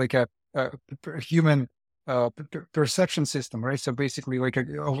model like a human perception system, right? So basically like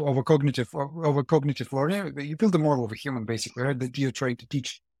of a cognitive learning, you build a model of a human basically, right? That you're trying to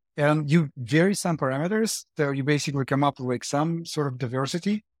teach. And you vary some parameters. So you basically come up with like some sort of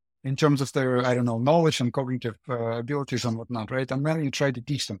diversity in terms of their, I don't know, knowledge and cognitive abilities and whatnot, right? And then you try to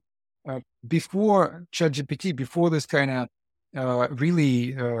teach them. Before ChatGPT, before this kind of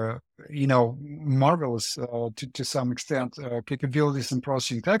really, marvelous to some extent capabilities in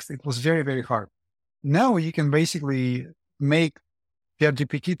processing text, it was very, very hard. Now you can basically make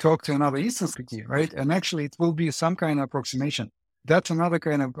ChatGPT talk to another instance GPT, right? And actually, it will be some kind of approximation. That's another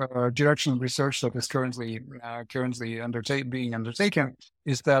kind of direction of research that is currently being undertaken.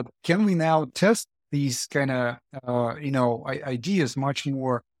 Is that can we now test these kind of ideas much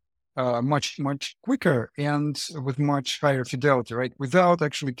quicker and with much higher fidelity, right? Without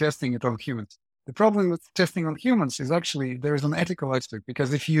actually testing it on humans. The problem with testing on humans is actually there is an ethical aspect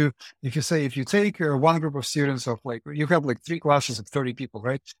because if you take one group of students of like you have like 3 classes of 30 people,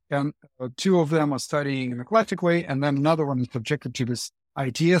 right? And two of them are studying in a classic way, and then another one is subjected to this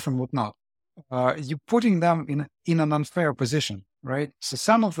ITF and whatnot. You're putting them in an unfair position, right? So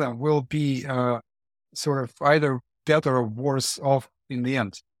some of them will be sort of either better or worse off in the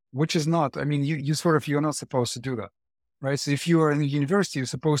end, which is not, I mean, you're not supposed to do that, right? So if you are in a university, you're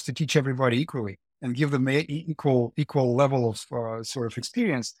supposed to teach everybody equally and give them equal level of sort of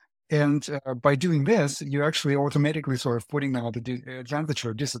experience. And by doing this, you actually automatically sort of putting them at the advantage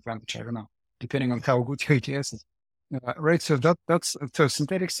or disadvantage, I don't know, depending on how good your ATS is. Right. So that's so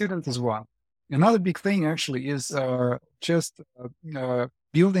synthetic student as well. Another big thing actually is just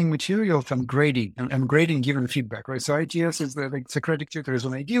building materials and grading and grading given feedback, right? So ITS is like Socratic tutor is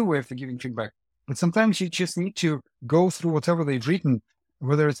an ideal way for giving feedback. But sometimes you just need to go through whatever they've written,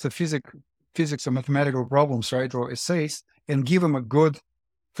 whether it's the physics or mathematical problems, right? Or essays, and give them a good,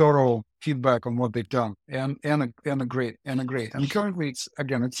 thorough feedback on what they've done and a grade. And currently it's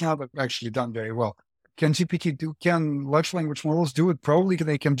not actually done very well. Can large language models do it? Probably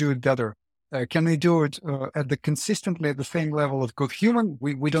they can do it better. Can they do it consistently at the same level of good human?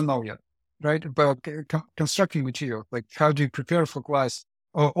 We don't know yet, right? But constructing material, like how do you prepare for class?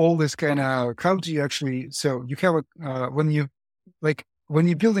 All this kind of how do you actually? So you have when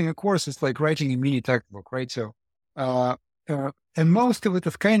you're building a course, it's like writing a mini textbook, right? So, and most of it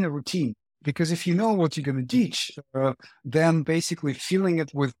is kind of routine because if you know what you're going to teach, then basically filling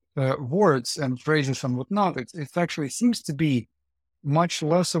it with words and phrases and whatnot, it actually seems to be much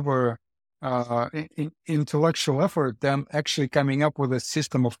less of a intellectual effort than actually coming up with a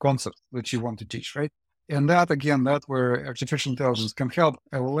system of concepts that you want to teach, right? And that, again, that where artificial intelligence can help.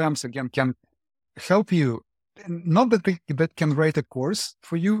 LLMs, again, can help you. Not that that can write a course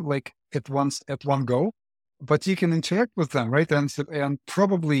for you, like at one go, but you can interact with them, right? And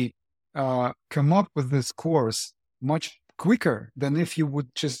probably come up with this course much quicker than if you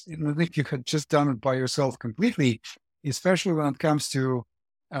would just, if you had just done it by yourself completely, especially when it comes to,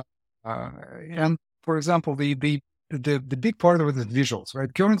 uh, and for example, the big part of it is visuals,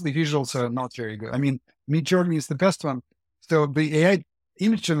 right? Currently, visuals are not very good. I mean, Midjourney is the best one. So the AI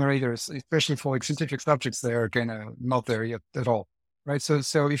image generators, especially for like scientific subjects, they are kind of not there yet at all, right?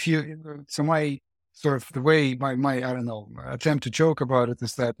 So if you, so my sort of the way my I don't know attempt to joke about it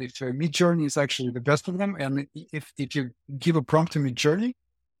is that if Midjourney is actually the best of them, and if you give a prompt to Midjourney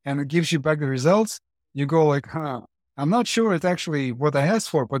and it gives you back the results, you go like, huh. I'm not sure it's actually what I asked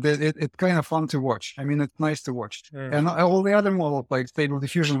for, but it's kind of fun to watch. I mean, it's nice to watch. And all the other models like Stable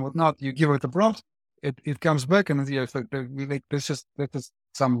Diffusion and whatnot, you give it a prompt, it comes back and it's like this is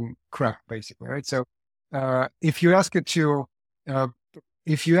some crap basically, right? So if you ask it to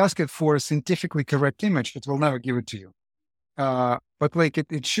if you ask it for a scientifically correct image, it will never give it to you. But like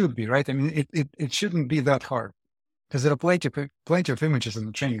it should be, right? I mean, it shouldn't be that hard because there are plenty of images in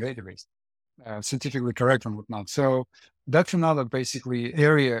the training database, scientifically correct and whatnot. So that's another basically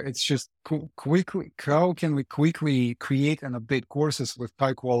area. It's just quickly, how can we quickly create and update courses with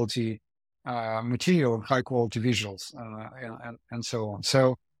high quality material and high quality visuals and so on.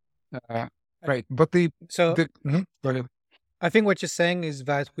 So, right. But So go ahead. I think what you're saying is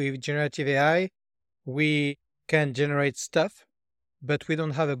that with generative AI, we can generate stuff, but we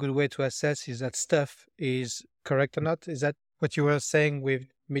don't have a good way to assess if that stuff is correct or not. Is that what you were saying with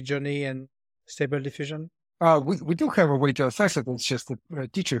Midjourney and Stable Diffusion? We do have a way to assess it. It's just a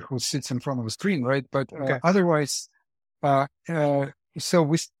teacher who sits in front of a screen, right? But otherwise, so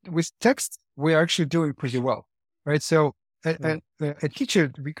with text, we're actually doing pretty well, right? So a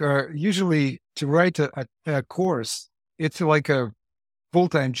teacher, usually to write a course, it's like a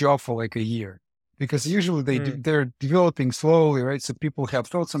full-time job for like a year, because usually they're developing slowly, right? So people have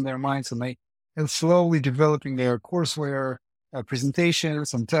thoughts in their minds and they're slowly developing their courseware,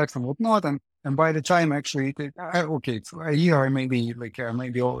 presentations and text and whatnot. And by the time actually, okay, it's a year, I may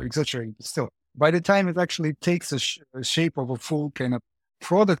be all exaggerating, but still, by the time it actually takes a shape of a full kind of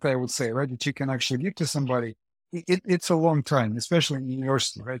product, I would say, right, that you can actually give to somebody, it's a long time, especially in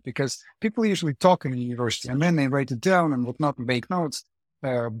university, right? Because people usually talk in university and then they write it down and whatnot, and make notes,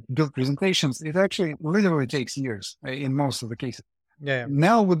 build presentations. It actually literally takes years in most of the cases. Yeah.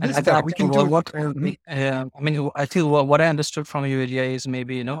 Now with this stuff, we can do what. I mean, I think what I understood from you, Ilya, is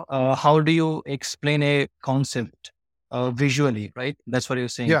maybe how do you explain a concept visually, right? That's what you're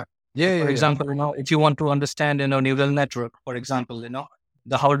saying. Yeah. For example, if you want to understand neural network, for example,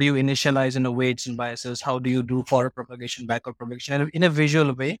 how do you initialize weights and biases? How do you do forward propagation, backward propagation in a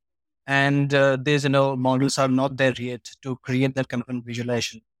visual way? And these models are not there yet to create that kind of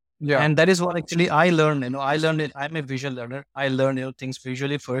visualization. Yeah. And that is what actually I learned. I learned it. I'm a visual learner. I learn things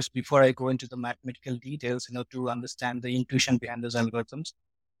visually first before I go into the mathematical details, to understand the intuition behind those algorithms.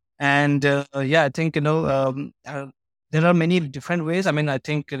 And I think there are many different ways. I mean, I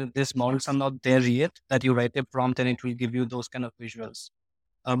think these models are not there yet that you write a prompt and it will give you those kind of visuals.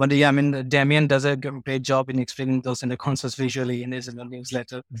 But I mean, Damien does a great job in explaining those in the concepts visually in his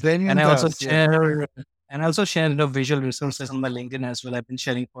newsletter. Damien and I also share visual resources on my LinkedIn as well. I've been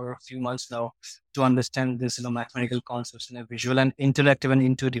sharing for a few months now to understand this mathematical concepts in a visual and interactive and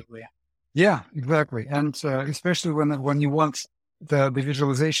intuitive way. Yeah, exactly. And especially when you want the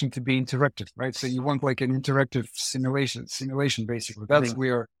visualization to be interactive, right? So you want like an interactive simulation basically. That's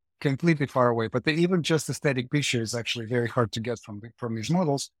where completely far away. But even just a static picture is actually very hard to get from these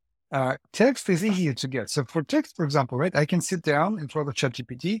models. Text is easier to get. So for text, for example, right, I can sit down in front of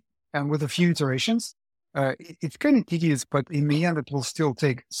ChatGPT and with a few iterations, it's kind of tedious, but in the end, it will still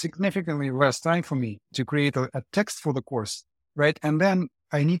take significantly less time for me to create a text for the course, right? And then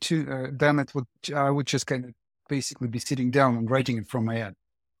I need to, I would just kind of basically be sitting down and writing it from my head.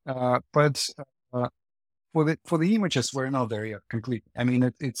 But for the images, we're not there yet completely. I mean,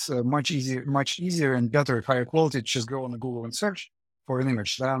 it's much easier and better, higher quality to just go on Google and search for an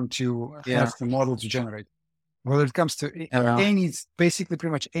image than to ask the model to generate. When it comes to basically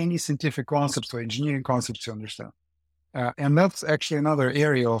pretty much any scientific concepts or engineering concepts to understand. And that's actually another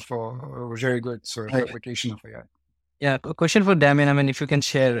area of a very good sort of application of AI. Yeah, a question for Damien. I mean, if you can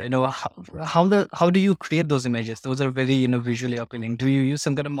share, how do you create those images? Those are very, visually appealing. Do you use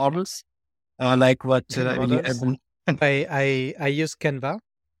some kind of models? Like what? I use Canva.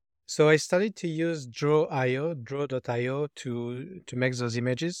 So I started to use draw.io to make those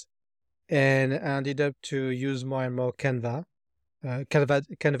images. and I ended up to use more and more Canva.com.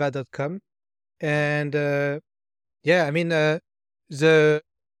 And yeah, I mean, the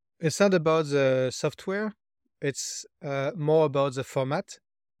it's not about the software, it's more about the format.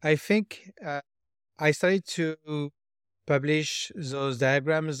 I think I started to publish those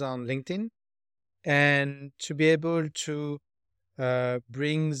diagrams on LinkedIn, and to be able to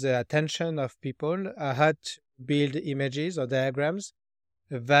bring the attention of people, I had to build images or diagrams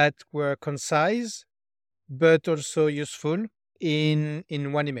that were concise but also useful in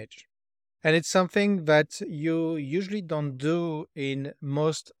one image. And it's something that you usually don't do in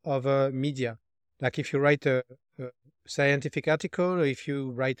most other media. Like if you write a scientific article, or if you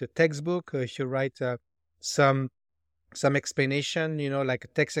write a textbook, or if you write some some explanation, like a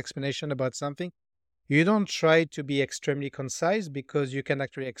text explanation about something, you don't try to be extremely concise because you can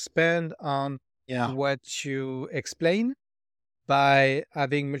actually expand on Yeah. what you explain by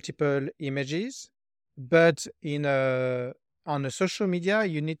having multiple images. But on a social media,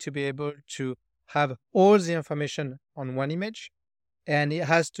 you need to be able to have all the information on one image, and it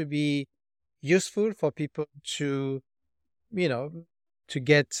has to be useful for people to, you know, to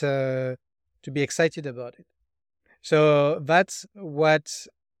get to be excited about it. So that's what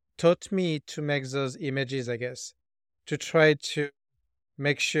taught me to make those images, I guess, to try to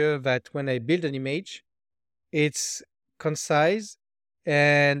make sure that when I build an image, it's concise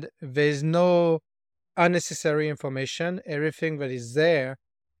and there's no unnecessary information. Everything that is there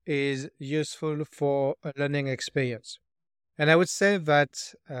is useful for a learning experience. And I would say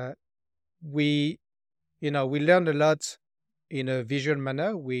that we, we learn a lot in a visual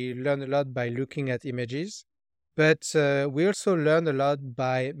manner. We learn a lot by looking at images, but we also learn a lot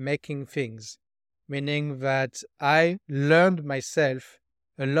by making things, meaning that I learned myself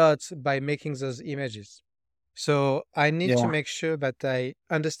a lot by making those images. So I need to Yeah. make sure that I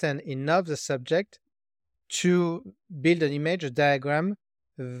understand enough the subject to build an image, a diagram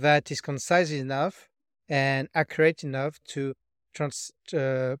that is concise enough and accurate enough to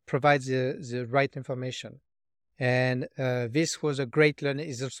provide the right information. And this was a great learning,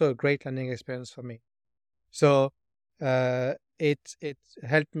 is also a great learning experience for me. So it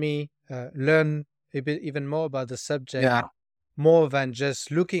helped me learn a bit even more about the subject, Yeah. more than just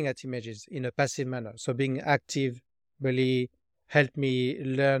looking at images in a passive manner. So being active really helped me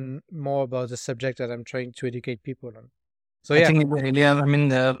learn more about the subject that I'm trying to educate people on. So I yeah, think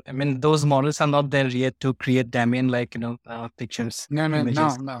earlier, I mean, those models are not there yet to create Damien like pictures, No, no, no,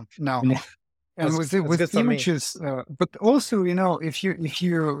 images. no, no. Yeah. And that's good with for me. images, but also, if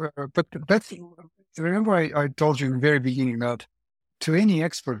you, but that's, remember I told you in the very beginning that to any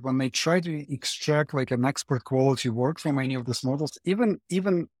expert, when they try to extract like an expert quality work from any of these models, even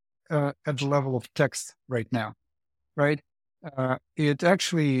at the level of text right now, right?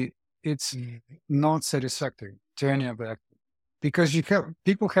 It's not satisfactory to any of that, because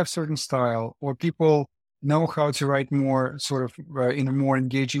people have certain style, or people know how to write more sort of in a more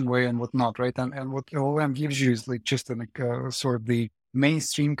engaging way and whatnot, right? And what LLM gives you is like just an sort of the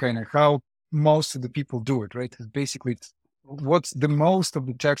mainstream kind of how most of the people do it, right? It's basically what's the most of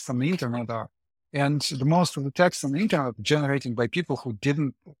the text on the internet are, and the most of the text on the internet generated by people who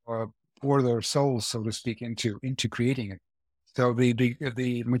didn't pour their souls, so to speak, into creating it. So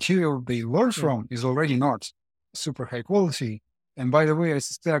the material they learn Mm. from is already not super high quality. And by the way, I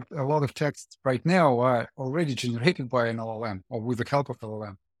suspect a lot of texts right now are already generated by an LLM or with the help of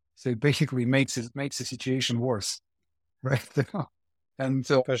LLM. So it basically makes the situation worse, right? And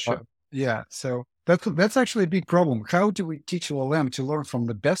so For sure. yeah, so that's actually a big problem. How do we teach LLM to learn from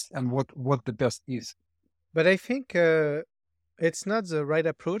the best, and what the best is? But I think it's not the right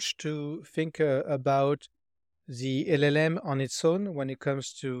approach to think about the LLM on its own when it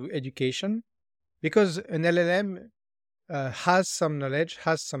comes to education, because an LLM has some knowledge,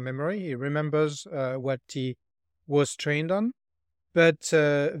 has some memory. He remembers what he was trained on, but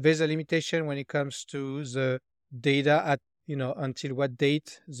there's a limitation when it comes to the data at, until what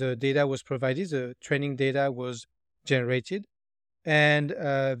date the data was provided, the training data was generated, and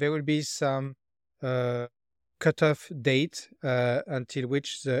there will be some uh, cutoff date until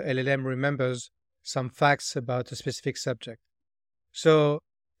which the LLM remembers some facts about a specific subject. So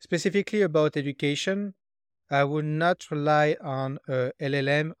specifically about education, I would not rely on a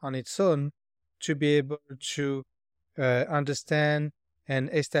LLM on its own to be able to understand and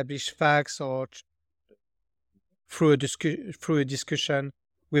establish facts, or through a discussion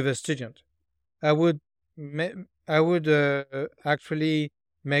with a student. I would I would actually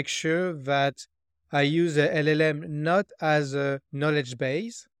make sure that I use a LLM not as a knowledge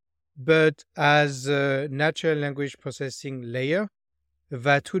base, but as a natural language processing layer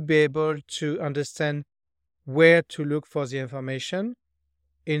that would be able to understand where to look for the information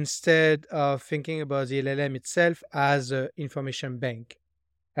instead of thinking about the LLM itself as an information bank.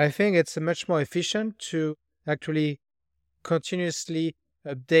 I think it's much more efficient to actually continuously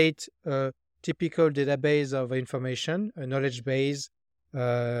update a typical database of information, a knowledge base,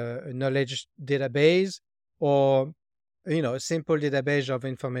 a knowledge database, or a simple database of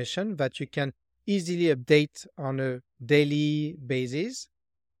information that you can easily update on a daily basis,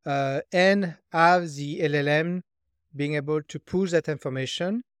 and have the LLM being able to pull that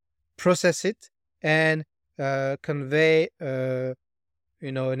information, process it, and convey an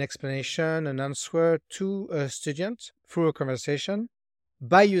explanation, an answer to a student through a conversation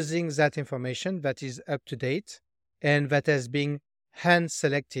by using that information that is up to date and that has been hand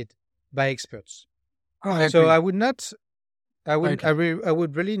selected by experts. Oh, I So agree. I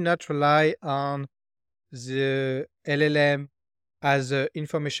would really not rely on the LLM as an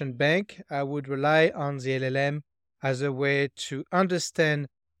information bank. I would rely on the LLM as a way to understand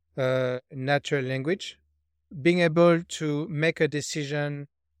natural language, being able to make a decision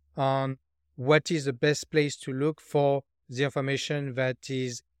on what is the best place to look for the information that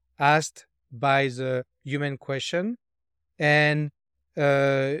is asked by the human question. And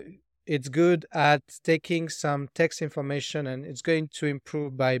it's good at taking some text information, and it's going to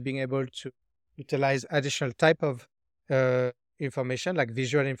improve by being able to utilize additional type of information, like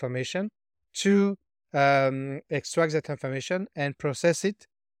visual information, to extract that information and process it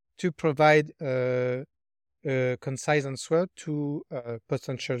to provide a concise answer to a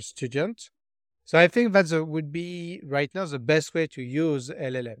potential student. So I think that would be right now the best way to use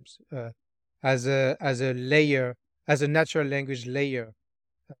LLMs as a layer, as a natural language layer,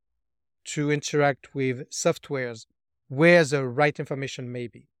 to interact with softwares where the right information may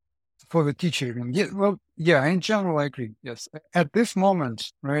be. For the teacher, even. Yeah, well, yeah, in general, I agree. Yes, at this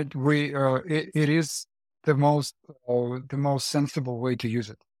moment, right, it is the most sensible way to use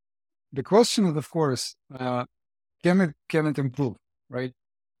it. The question is, of course, can it improve, right,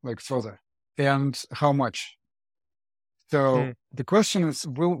 like further, and how much? So the question is,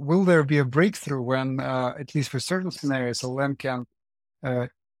 will there be a breakthrough when, at least for certain scenarios, LM can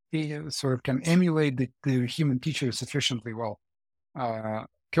sort of can emulate the human teacher sufficiently well?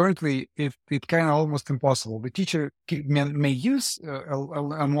 Currently, it kind of almost impossible. The teacher may use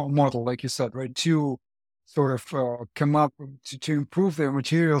a model, like you said, right, to sort of come up to improve their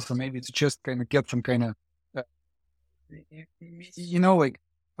materials, or maybe to just kind of get some kind of, like,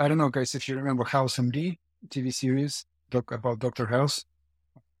 I don't know, guys, if you remember House MD TV series about Dr. House.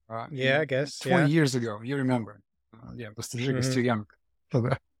 Yeah, I guess. 20 years ago, you remember. Yeah, Mr. is too young. So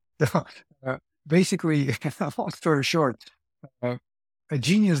basically, long story short, a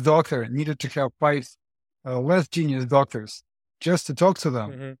genius doctor needed to have 5 less genius doctors just to talk to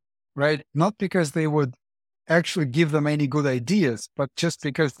them, right? Not because they would actually give them any good ideas, but just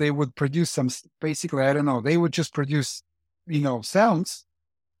because they would produce some, basically, I don't know, they would just produce, sounds,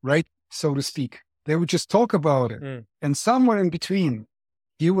 right? So to speak. They would just talk about it. And somewhere in between,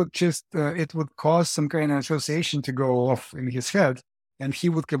 he would just, it would cause some kind of association to go off in his head, and he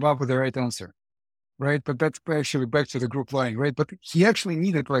would come up with the right answer. Right. But that's actually back to the group learning, right? But he actually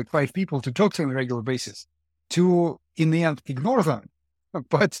needed like 5 people to talk to on a regular basis to, in the end, ignore them.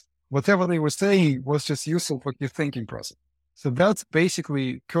 But whatever they were saying was just useful for your thinking process. So that's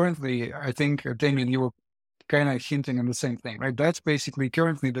basically currently, I think, Damien, you were kind of hinting on the same thing, right? That's basically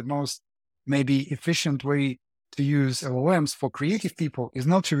currently the most maybe efficient way to use LLMs for creative people, is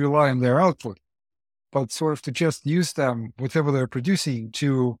not to rely on their output, but sort of to just use them, whatever they're producing,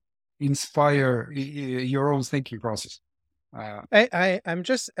 to inspire your own thinking process. I'm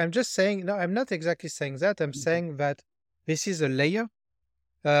just saying, no, I'm not exactly saying that. I'm saying that this is a layer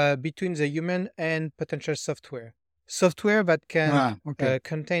between the human and potential software that can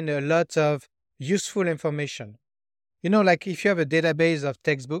contain a lot of useful information. Like if you have a database of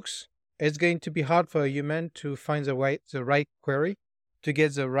textbooks, it's going to be hard for a human to find the right query to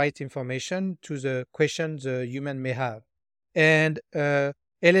get the right information to the question the human may have. And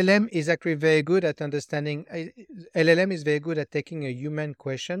LLM is actually very good at understanding. LLM is very good at taking a human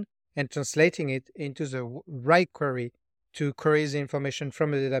question and translating it into the right query to query the information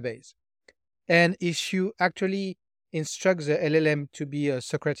from a database. And if you actually instruct the LLM to be a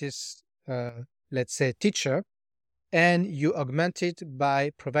Socrates, let's say, teacher, and you augment it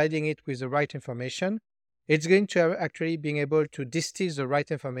by providing it with the right information, it's going to actually being able to distill the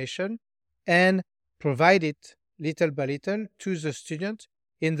right information and provide it little by little to the student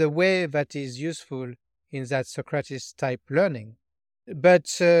in the way that is useful in that Socrates type learning.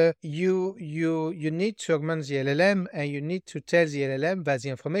 But you need to augment the LLM, and you need to tell the LLM that the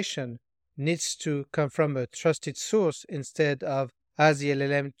information needs to come from a trusted source instead of ask the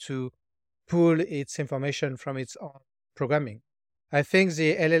LLM to pull its information from its own programming. I think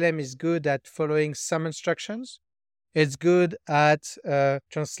the LLM is good at following some instructions. It's good at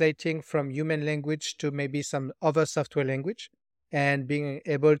translating from human language to maybe some other software language and being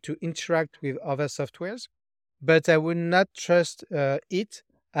able to interact with other softwares. But I would not trust it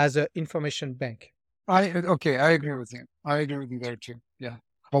as an information bank. Okay, I agree with you. I agree with you there too. Yeah,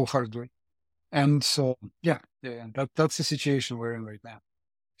 wholeheartedly. And so, that's the situation we're in right now.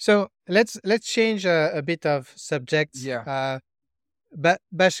 So let's change a bit of subjects. Yeah. But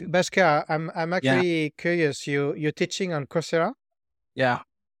Bashkar, I'm Yeah, actually curious. You're teaching on Coursera, yeah,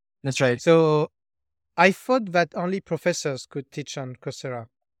 that's right. so I thought that only professors could teach on Coursera.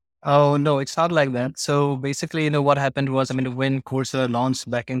 Oh no, it's not like that. So basically, what happened was, I mean, when Coursera launched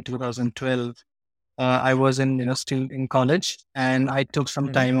back in 2012, I was still in college, and I took some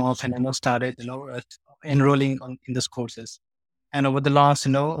Mhm. time off and started enrolling in these courses. And over the last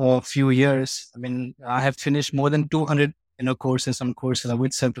few years, I mean, I have finished more than 200 courses on Coursera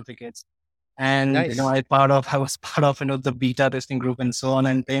with certificates. And Nice. I was part of the beta testing group and so on.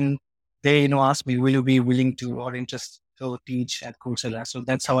 And then they asked me, will you be willing to or interested to teach at Coursera? So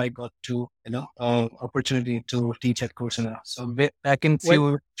that's how I got to opportunity to teach at Coursera. So back in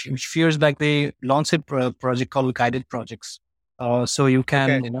Well, few years back, they launched a project called guided projects. So you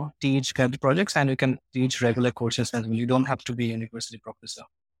okay, can teach guided projects, and you can teach regular courses as well. You don't have to be a university professor.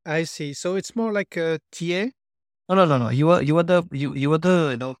 I see. So it's more like a TA. No, no, no, no. You are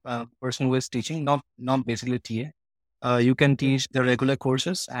the person who is teaching, not basically TA. You can Mm, teach the regular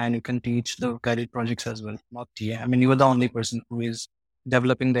courses, and you can teach the guided projects as well, not TA. I mean, you are the only person who is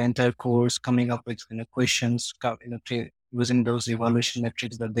developing the entire course, coming up with questions, using those evaluation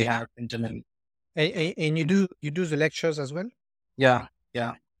metrics that they have internally. and you do the lectures as well. Yeah,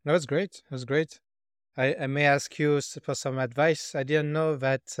 yeah, No, that's great. That's great. I may ask you for some advice. I didn't know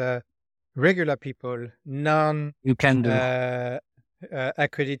that regular people, non you can do. uh,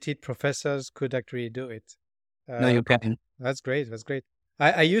 accredited professors, could actually do it. No, Uh, you can. that's great. That's great.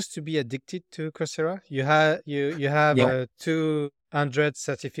 I used to be addicted to Coursera. You have Yeah. 200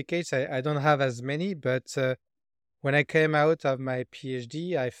 certificates. I don't have as many, but when I came out of my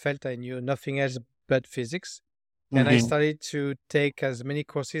PhD, I felt I knew nothing else but physics, and I Hmm. started to take as many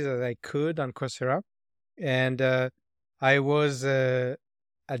courses as I could on Coursera, and I was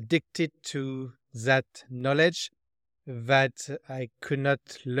addicted to that knowledge that I could not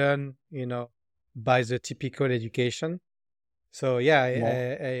learn, by the typical education. So yeah,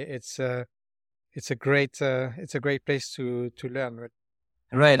 Yeah. it's a great place to learn. Right?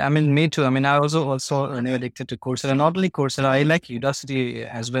 Right. I mean, me too. I mean, I also addicted to Coursera. Not only Coursera, I like Udacity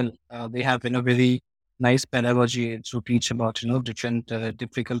as well. They have very nice pedagogy to teach about different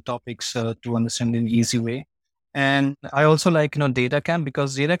difficult topics to understand in easy way. And I also like DataCamp,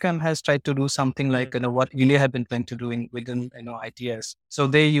 because DataCamp has tried to do something like Mm. what Ilya have been trying to do within ITS. So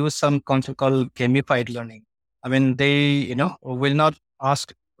they use some concept called gamified learning. I mean, they will not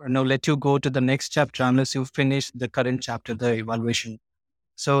ask let you go to the next chapter unless you finish the current chapter, the evaluation.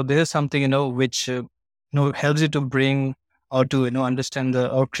 So this is something which helps you to bring or to understand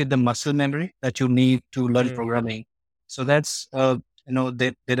or create the muscle memory that you need to learn Mm. programming. So that's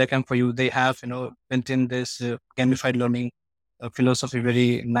data camp for you. They have built in this gamified learning philosophy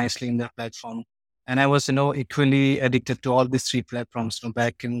very nicely in their platform. And I was equally addicted to all these three platforms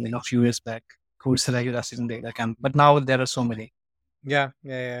back in a few years back. Coursera, Udacity, and Data Camp. But now there are so many. Yeah,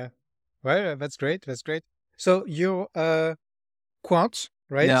 yeah, yeah. Well, that's great. That's great. So you're a quant,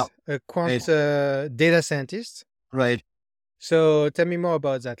 right? Yeah, A quant right, data scientist. right. So tell me more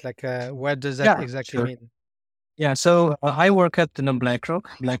about that. Like, what does that Yeah, exactly sure. mean? Yeah, so I work at BlackRock.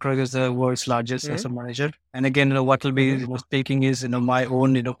 BlackRock is the world's largest Mm-hmm. asset manager. And again, what will be Mm-hmm. speaking is my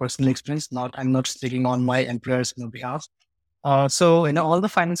own personal experience. Not I'm not speaking on my employer's behalf. So all the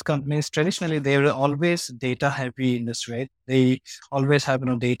finance companies traditionally they were always data heavy industry. Right? They always have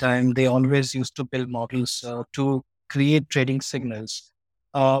data, and they always used to build models to create trading signals.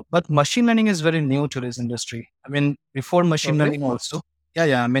 But machine learning is very new to this industry. I mean, before Oh, machine really? learning also,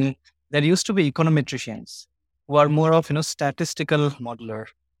 yeah. I mean, there used to be econometricians who are more of statistical modeler.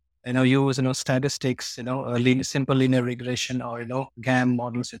 Use statistics, simple linear regression, or GAM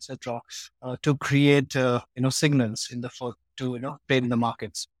models, etc., to create signals in the for to trade in the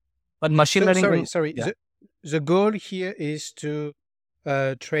markets. But machine So learning, sorry. yeah, The goal here is to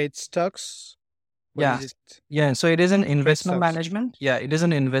trade stocks What Yeah. is it? Yeah. So it is an Trade investment stocks. management. Yeah. It is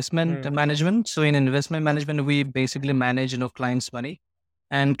an investment Mm, management. So in investment management, we basically manage, clients' money,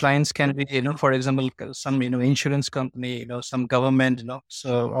 and clients can be, for example, some, insurance company, some government,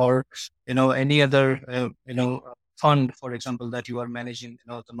 so, or, any other, fund, for example, that you are managing,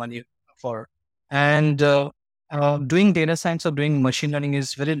 the money for. And, doing data science or doing machine learning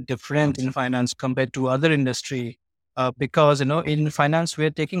is very different in finance compared to other industry, because in finance we're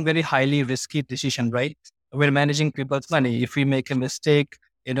taking very highly risky decision, right? We're managing people's money. If we make a mistake,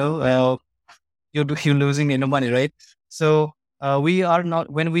 you're losing money, right? So we are not,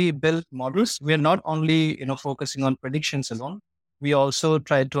 when we build models, we're not only focusing on predictions alone. We also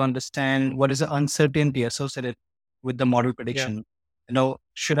try to understand what is the uncertainty associated with the model yeah. prediction.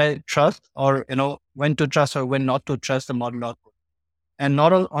 Should I trust, or when to trust or when not to trust the model output? And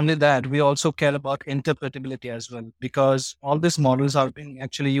not only that, we also care about interpretability as well, because all these models are being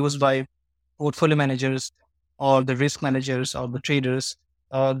actually used by portfolio managers or the risk managers or the traders.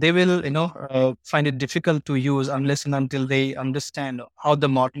 They will, find it difficult to use unless and until they understand how the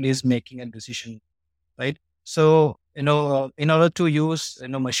model is making a decision, right? So, in order to use,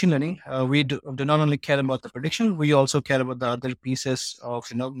 machine learning, we do not only care about the prediction, we also care about the other pieces of,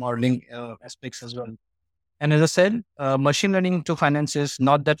 modeling aspects as well. And as I said, machine learning to finance is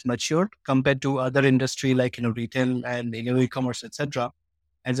not that mature compared to other industry like retail and e-commerce, etc.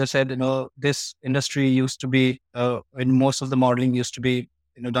 As I said, this industry used to be, in most of the modeling used to be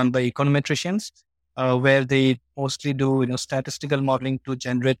done by econometricians, where they mostly do statistical modeling to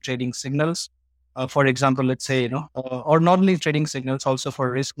generate trading signals. For example, let's say or not only trading signals, also for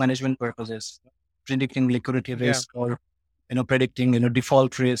risk management purposes, predicting liquidity Yeah. risk, or predicting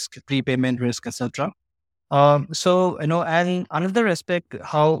default risk, prepayment risk, etc. So, and another aspect,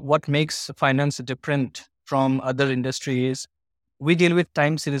 what makes finance different from other industries, we deal with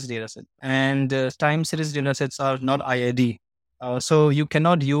time series data set, and time series data sets are not IID. So you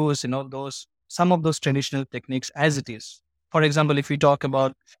cannot use, some of those traditional techniques as it is. For example, if we talk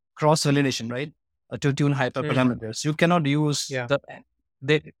about cross validation, right, to tune Mm, hyperparameters, you cannot use yeah.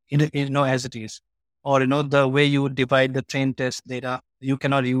 as it is, or the way you divide the train test data. You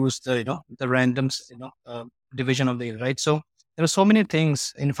cannot use the randoms, division of the, right. So there are so many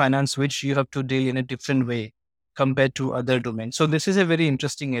things in finance which you have to deal in a different way compared to other domains. So this is a very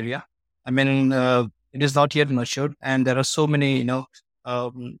interesting area. I mean, it is not yet matured, and there are so many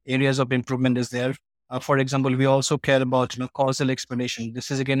areas of improvement is there. For example, we also care about causal explanation.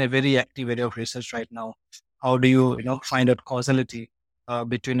 This is again a very active area of research right now. How do you find out causality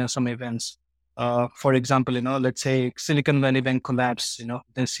between some events? For example, let's say Silicon Valley Bank collapse,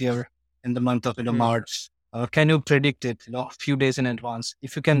 this year in the month of Mm, March. Can you predict it, a few days in advance?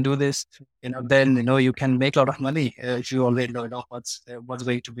 If you can do this, then you can make a lot of money if you already know, what's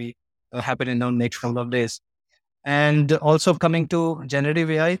going to be happening in the next couple of days. And also coming to generative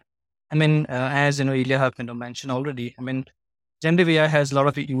AI, I mean, as Ilya have mentioned already. I mean, generative AI has a lot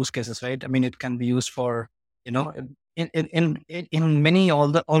of use cases, right? I mean, it can be used for in many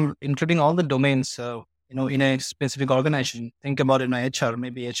all including all the domains. In a specific organization, think about it in HR.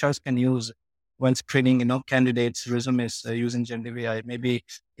 Maybe HRs can use when screening candidates resumes using generative AI. Maybe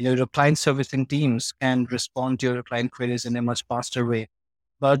your client servicing teams can respond to your client queries in a much faster way.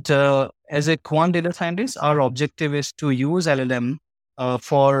 But as a quant data scientist, our objective is to use LLM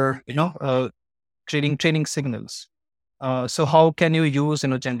for creating training signals. So how can you use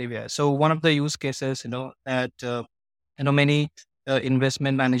generative AI? So one of the use cases that many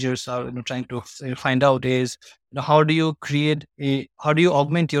investment managers are trying to find out is how do you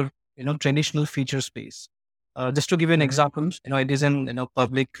augment your traditional feature space. Just to give you an mm, example, it is in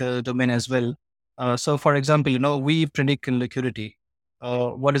public domain as well. So for example, we predict liquidity.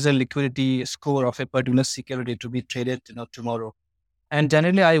 What is a liquidity score of a particular security to be traded tomorrow? And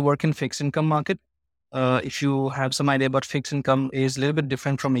generally, I work in fixed income market. If you have some idea about fixed income, is a little bit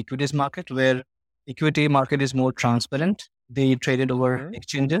different from equities market, where equity market is more transparent. They trade it over mm,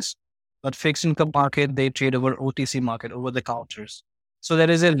 exchanges, but fixed income market, they trade over OTC market, over the counters. So there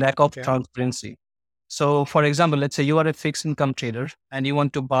is a lack of okay. transparency. So for example, let's say you are a fixed income trader and you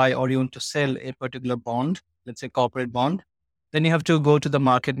want to buy or you want to sell a particular bond, let's say corporate bond, then you have to go to the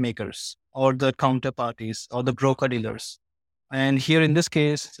market makers or the counterparties or the broker dealers. And here in this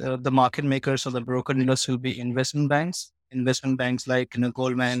case, the market makers or the broker dealers will be investment banks like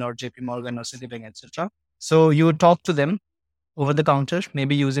Goldman or JP Morgan or Citibank, etc. So you would talk to them over the counter,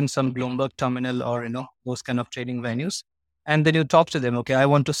 maybe using some Bloomberg terminal or those kind of trading venues, and then you talk to them. Okay, I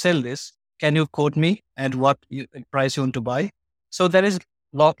want to sell this. Can you quote me at what price you want to buy? So there is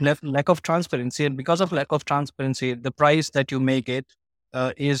lack of transparency, and because of lack of transparency, the price that you may get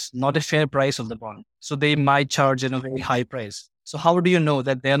is not a fair price of the bond. So they might charge a very high price. So how do you know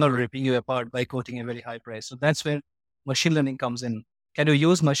that they are not ripping you apart by quoting a very high price? So that's where machine learning comes in. Can you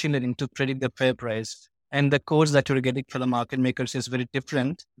use machine learning to predict the fair price? And the quotes that you're getting from the market makers is very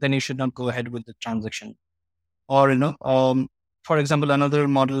different, then you should not go ahead with the transaction. Or, for example, another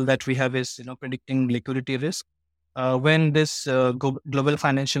model that we have is, predicting liquidity risk. When this global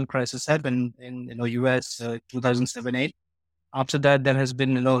financial crisis happened in, US 2007-8, after that, there has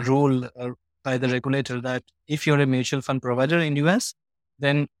been, rule by the regulator that if you're a mutual fund provider in US,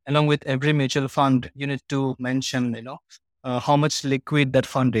 then along with every mutual fund, you need to mention, how much liquid that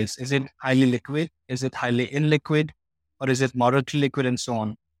fund is. Is it highly liquid? Is it highly illiquid? Or is it moderately liquid, and so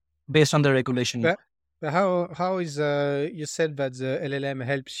on, based on the regulation? But how is you said that the LLM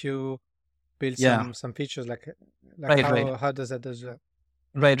helps you build Yeah, some features like right. how does that does that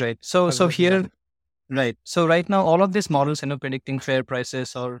Right. So, how does that do that? here, right. So right now, all of these models, predicting fair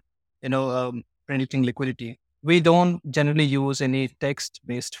prices or, predicting liquidity, we don't generally use any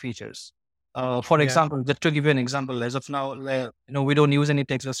text-based features. For Yeah, example, just to give you an example, as of now, we don't use any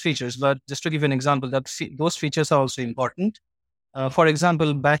text-based features. But just to give you an example, that those features are also important. For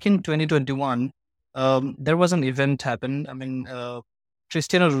example, back in 2021, there was an event happened. I mean,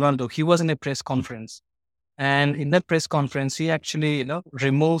 Cristiano Ronaldo, he was in a press conference, and in that press conference, he actually,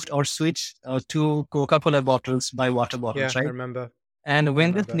 removed or switched to Coca-Cola bottles by water bottles, yeah, I right? remember. And I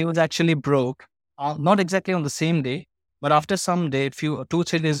when this remember. news actually broke, not exactly on the same day, but after some day, 2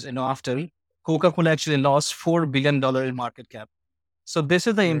 3 days, after, Coca-Cola actually lost $4 billion in market cap. So this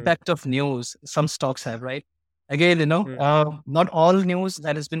is the Mm, impact of news some stocks have, right? Again, mm, not all news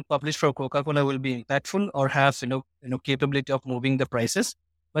that has been published for Coca-Cola will be impactful or have, capability of moving the prices,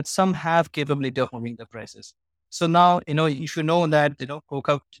 but some have capability of moving the prices. So now, if you know that,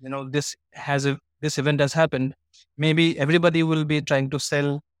 Coca, this event has happened, maybe everybody will be trying to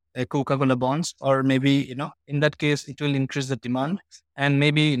sell Coca-Cola bonds, or maybe, in that case, it will increase the demand, and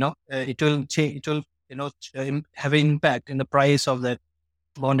maybe, it will change, it will, have an impact in the price of that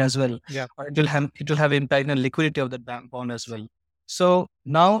bond as well, yeah. or it will have impact on liquidity of that bond as well. So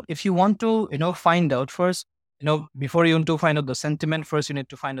now, if you want to, find out first, before you want to find out the sentiment, first you need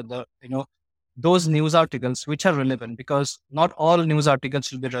to find out the, those news articles which are relevant, because not all news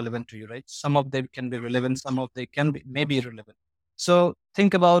articles will be relevant to you, right? Some of them can be relevant, some of they can be maybe irrelevant. So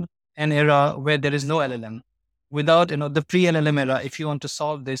think about an era where there is no LLM. Without, the pre-LLM era, if you want to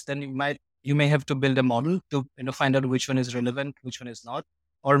solve this, then you may have to build a model to, find out which one is relevant, which one is not.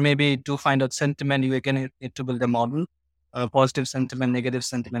 Or maybe to find out sentiment, you again need to build a model, positive sentiment, negative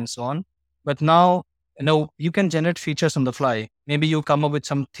sentiment, and so on. But now, you can generate features on the fly. Maybe you come up with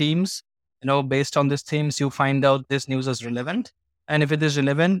some themes, based on these themes, you find out this news is relevant. And if it is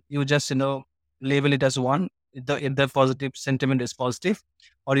relevant, you just, label it as one, if the positive sentiment is positive,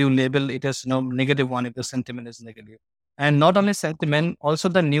 or you label it as, negative one if the sentiment is negative. And not only sentiment, also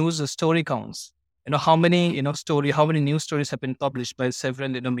the news story counts. How many news stories have been published by several,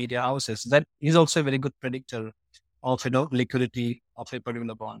 media houses. That is also a very good predictor of, liquidity of a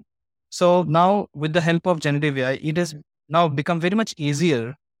particular bond. So now, with the help of generative AI, it has now become very much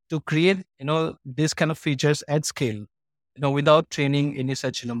easier to create, these kind of features at scale, without training any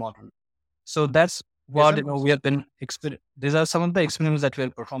such, model. So that's Yeah, what, we have been these are some of the experiments that we are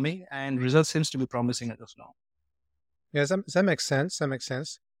performing, and results seems to be promising as of now. yeah, that makes sense. That makes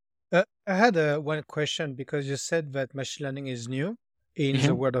sense. I had one question because you said that machine learning is new in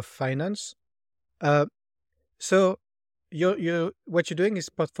the Mhm. world of finance. Uh, so you what you're doing is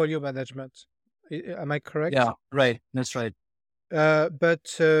portfolio management. Am I correct? Yeah, right. That's right. But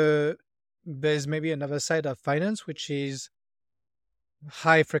there's maybe another side of finance, which is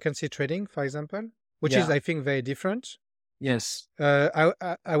high frequency trading, for example, which is, Yeah. I think, very different. Yes.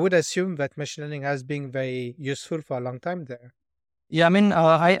 I would assume that machine learning has been very useful for a long time there. Yeah, I mean,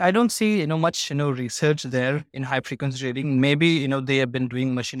 I don't see, much, research there in high frequency trading. Maybe, they have been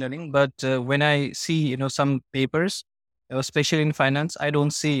doing machine learning, but when I see, some papers, especially in finance, I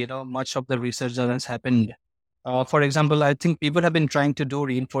don't see, much of the research that has happened. For example, I think people have been trying to do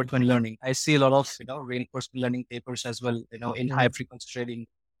reinforcement learning. I see a lot of, reinforcement learning papers as well, in high Mhm. frequency trading,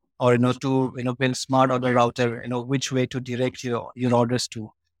 or, to, build smart order router, which way to direct your orders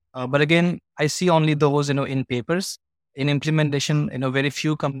to. But again, I see only those, in papers. In implementation, very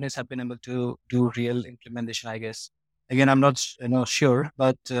few companies have been able to do real implementation, I guess. Again, I'm not, sure,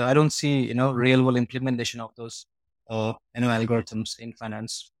 but I don't see, real world implementation of those, algorithms in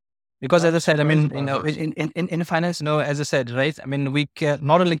finance. Because as I'm I said, I surprised mean, about it. in finance, as I said, right? I mean, we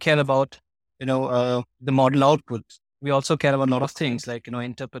not only care about, the model output, we also care about a lot of things like,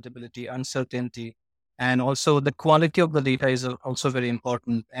 interpretability, uncertainty, And also the quality of the data is also very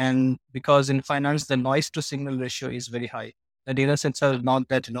important. And because in finance, the noise to signal ratio is very high. The data sets are not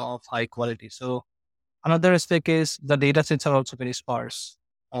that, of high quality. So another aspect is the data sets are also very sparse.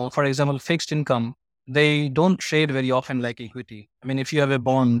 For example, fixed income, they don't trade very often like equity. I mean, if you have a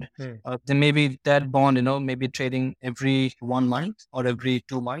bond, Mm, then maybe that bond, maybe trading every 1 month or every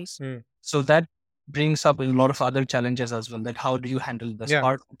 2 months. mm. So that brings up a lot of other challenges as well. That how do you handle the Yeah,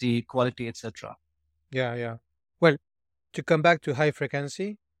 sparse, quality, etc. yeah, yeah. Well, to come back to high frequency,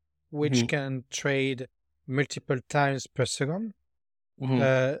 which Hmm. can trade multiple times per second, Hmm.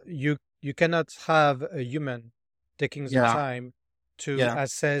 you cannot have a human taking the Yeah, time to yeah,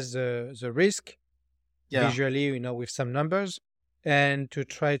 assess the risk yeah. visually, with some numbers, and to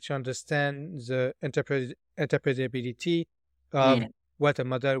try to understand the interpretability of Mm, what a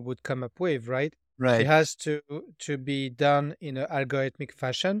model would come up with, right? It right. has to be done in an algorithmic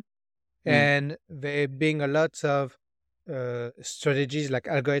fashion, Mm, and there being a lot of strategies like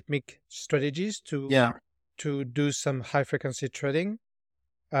algorithmic strategies yeah, to do some high frequency trading.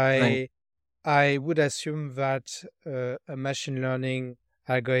 right. I I would assume that a machine learning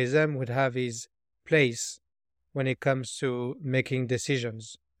algorithm would have its place when it comes to making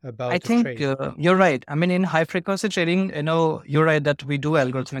decisions I about a think trade. you're right. I mean, in high frequency trading, you're right that we do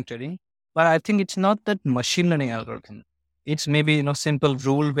algorithmic trading, but I think it's not that machine learning algorithm. It's maybe, simple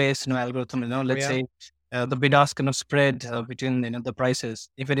rule based, algorithm. Oh Let's yeah. say the bid ask spread between, the prices.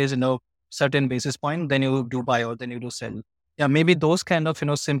 If it is, certain basis point, then you do buy or then you do sell. Yeah, maybe those kind of,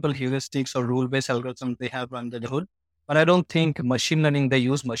 simple heuristics or rule based algorithms they have under the hood. But I don't think machine learning, they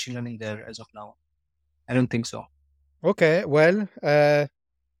use machine learning there as of now. I don't think so. Okay. Well,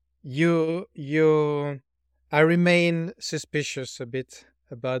 you I remain suspicious a bit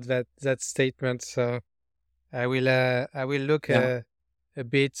about that statement. So I will look Yeah. a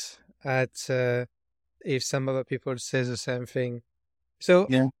bit at if some other people say the same thing. So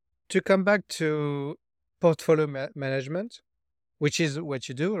Yeah. to come back to portfolio management, which is what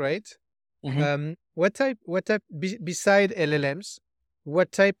you do, right? Hmm. What type beside LLMs,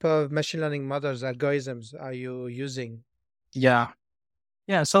 what type of machine learning models, algorithms are you using? Yeah.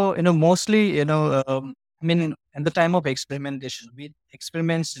 Yeah, so mostly I mean, at the time of experimentation, we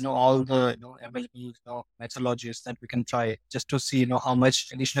experiments all the available methodologies that we can try just to see how much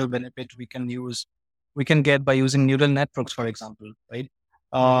additional benefit we can use, we can get by using neural networks, for example, right?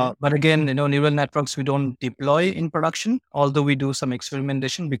 Mm-hmm. But again, neural networks we don't deploy in production, although we do some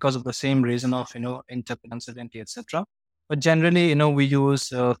experimentation because of the same reason of interpret uncertainty, etc. But generally, we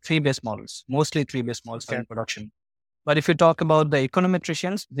use tree-based models. Mostly tree-based models are Okay. in production. But if you talk about the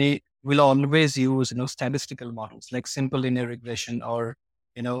econometricians, they will always use statistical models like simple linear regression or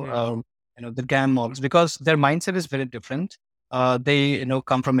you know Mm. um, the GAM models because their mindset is very different. They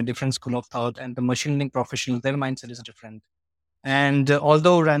come from a different school of thought, and the machine learning professionals their mindset is different. And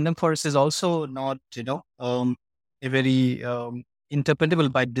although random forest is also not a very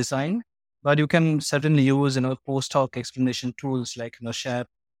interpretable by design, but you can certainly use post hoc explanation tools like SHAP,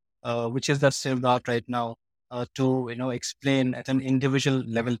 which is the state of the art right now, to explain at an individual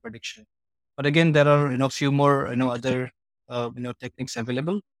level prediction. But again, there are few more other techniques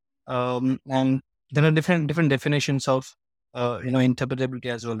available, and there are different definitions of interpretability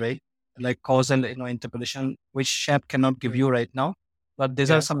as well, right? Like causal interpretation, which SHAP cannot give Mm. you right now. But these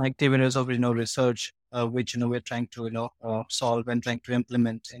are Yeah. some active areas of research which we're trying to solve and trying to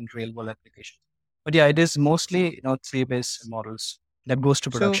implement in real world applications. But yeah, it is mostly tree based models that goes to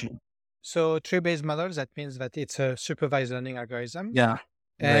So production. tree-based models, that means that it's a supervised learning algorithm. Yeah,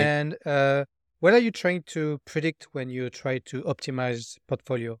 right. And what are you trying to predict when you try to optimize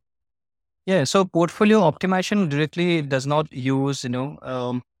portfolio? Yeah, so portfolio optimization directly does not use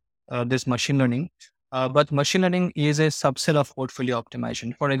this machine learning, but machine learning is a subset of portfolio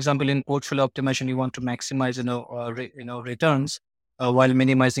optimization. For example, in portfolio optimization, you want to maximize returns while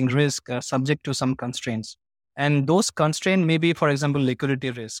minimizing risk, subject to some constraints. And those constraints may be, for example, liquidity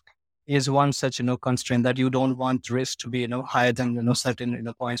risk is one such constraint that you don't want risk to be higher than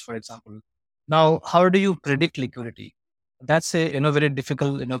certain points, for example. Now, how do you predict liquidity? That's a very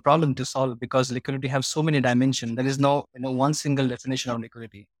difficult problem to solve because liquidity have so many dimensions. There is no one single definition of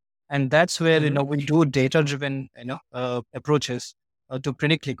liquidity, and that's where Mm-hmm. we do data driven approaches to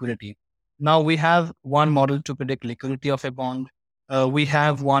predict liquidity. Now we have one model to predict liquidity of a bond. We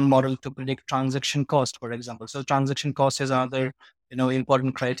have one model to predict transaction cost, for example. So transaction cost is another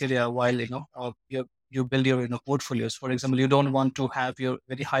important criteria while you build your portfolios. For example, you don't want to have your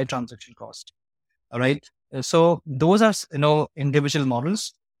very high transaction cost. All right. So those are individual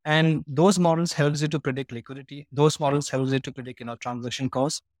models, and those models helps you to predict liquidity. Those models helps you to predict transaction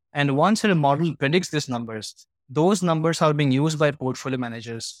costs. And once a model predicts these numbers, those numbers are being used by portfolio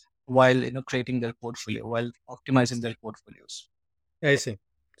managers while creating their portfolio, while optimizing their portfolios. I see.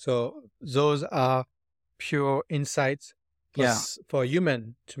 So those are pure insights for Yeah, for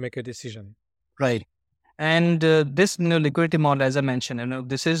human to make a decision. right. And this liquidity model, as I mentioned,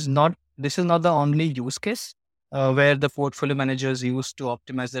 this is not the only use case where the portfolio managers use to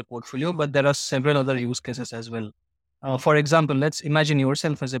optimize their portfolio, but there are several other use cases as well. For example, let's imagine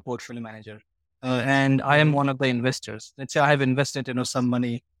yourself as a portfolio manager, and I am Hmm. one of the investors. Let's say I have invested some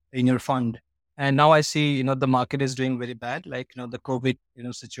money in your fund, and now I see the market is doing very bad, like the COVID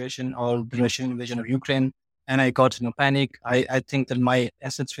situation or the Russian invasion of Ukraine, and I got panic. I think that my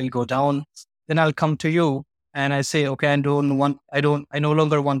assets will go down. Then I'll come to you and I say, okay, I no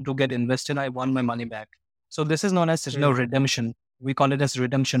longer want to get invested. I want my money back. So this is known as Mm. redemption. We call it as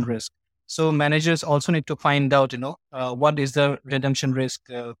redemption risk. So managers also need to find out, what is the redemption risk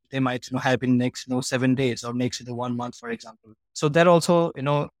they might, have in next, 7 days or next, 1 month, for example. So that also,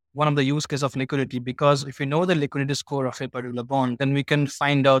 one of the use case of liquidity, because if we know the liquidity score of a particular bond, then we can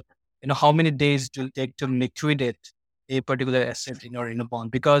find out, how many days it will take to liquidate a particular asset in a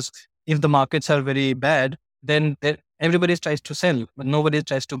bond. Because if the markets are very bad, then everybody tries to sell, but nobody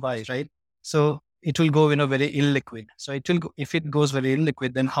tries to buy, right? So it will go, very illiquid. So if it goes very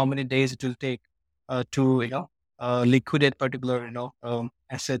illiquid, then how many days it will take to, liquidate particular,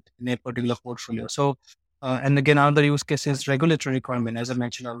 asset in a particular portfolio. So, and again, another use case is regulatory requirement, as I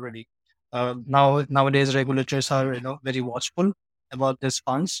mentioned already. Nowadays, regulators are, very watchful about these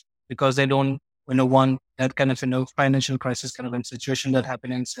funds because they don't, want that kind of, financial crisis kind of a situation that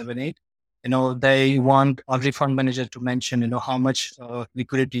happened in 7-8. They want every fund manager to mention, how much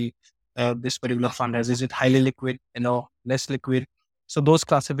liquidity this particular fund has. Is it highly liquid, less liquid? So those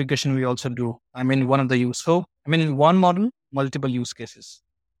classification we also do. I mean, one of the use. So, I mean, in one model, multiple use cases.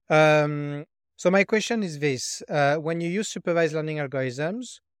 Um, so my question is this: when you use supervised learning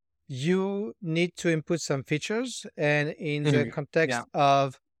algorithms, you need to input some features, and in the Mhm. Yeah, context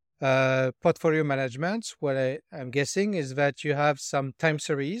of portfolio management, what I'm guessing is that you have some time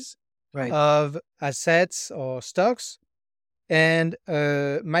series right. of assets or stocks. And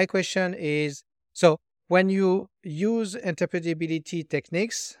my question is, so when you use interpretability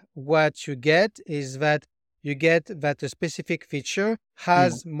techniques, what you get is that you get that a specific feature Mm,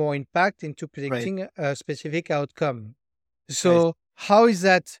 has more impact into right, predicting a specific outcome. right, So how is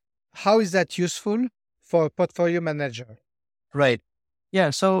that useful for a portfolio manager? right.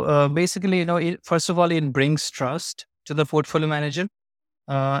 Yeah. So basically, first of all, it brings trust to the portfolio manager.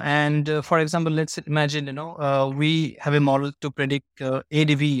 And for example, let's imagine, we have a model to predict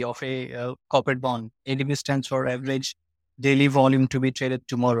ADV of a corporate bond. ADV stands for average daily volume to be traded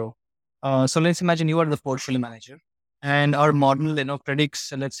tomorrow. So let's imagine you are the portfolio manager, and our model,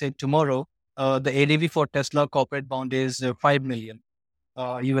 predicts, let's say tomorrow, the ADV for Tesla corporate bond is 5 million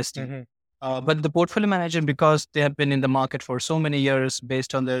USD. Hmm. But the portfolio manager, because they have been in the market for so many years,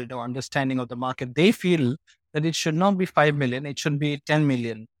 based on their understanding of the market, they feel that it should not be 5 million, it should be 10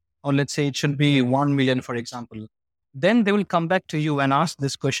 million, or let's say it should be Mm. 1 million, for example. Then they will come back to you and ask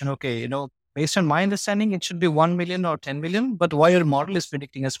this question, okay, based on my understanding, it should be 1 million or 10 million, but why your model is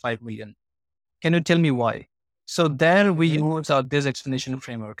predicting as 5 million? Can you tell me why? So there we Hmm. use this explanation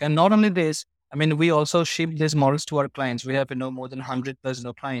framework. And not only this, I mean, we also ship these models to our clients. We have, more than 100 plus,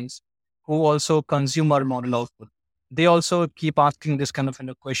 clients who also consume our model output. They also keep asking this kind of,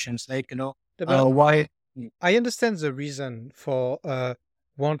 questions like, But why? I understand the reason for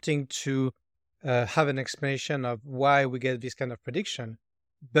wanting to have an explanation of why we get this kind of prediction,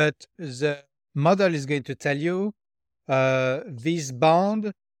 but the model is going to tell you this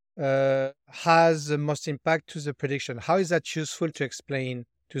bond has the most impact to the prediction. How is that useful to explain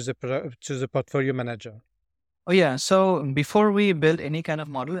to the portfolio manager? Oh yeah. So before we build any kind of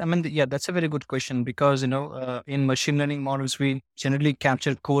model, I mean, yeah, that's a very good question because in machine learning models we generally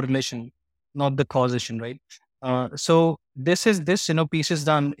capture correlation, not the causation, right? So this piece is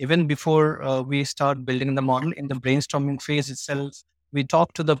done even before we start building the model. In the brainstorming phase itself, we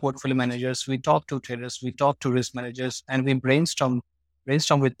talk to the portfolio managers, we talk to traders, we talk to risk managers, and we brainstorm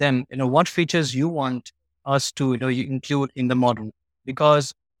with them. What features you want us to you include in the model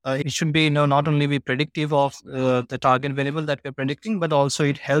because it should be, not only be predictive of the target variable that we're predicting, but also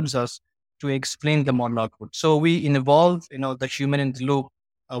it helps us to explain the model output. So we involve, the human in the loop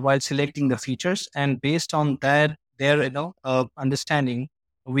while selecting the features, and based on their understanding,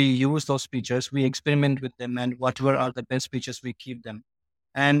 we use those features, we experiment with them, and whatever are the best features, we keep them.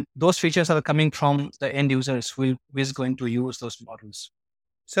 And those features are coming from the end users who is going to use those models.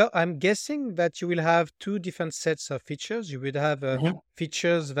 So I'm guessing that you will have two different sets of features. You would have Mhm.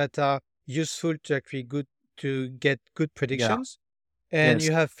 features that are useful to actually get good Yeah. predictions, and Yes.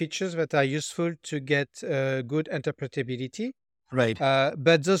 you have features that are useful to get good interpretability. Right.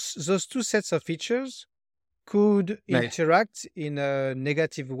 But those two sets of features could Right. interact in a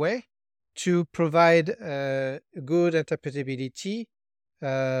negative way to provide good interpretability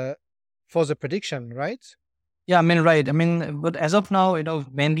uh, for the prediction, right? Yeah, I mean, right. I mean, but as of now,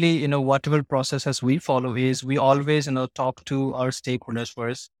 mainly, whatever processes we follow is we always, talk to our stakeholders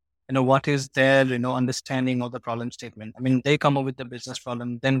first. What is their, understanding of the problem statement? I mean, they come up with the business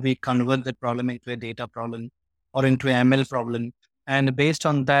problem, then we convert that problem into a data problem or into a ML problem. And based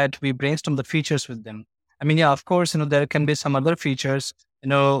on that, we brainstorm the features with them. I mean, yeah, of course, there can be some other features,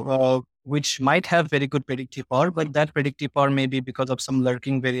 which might have very good predictive power, but that predictive power may be because of some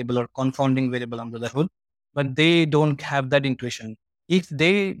lurking variable or confounding variable under the hood, but they don't have that intuition. If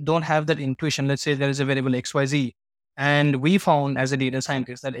they don't have that intuition, let's say there is a variable XYZ, and we found as a data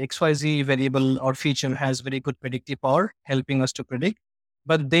scientist that XYZ variable or feature has very good predictive power, helping us to predict,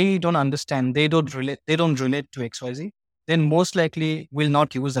 but they don't understand, they don't relate to XYZ, then most likely will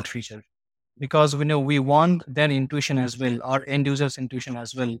not use that feature because we know we want their intuition as well, our end users' intuition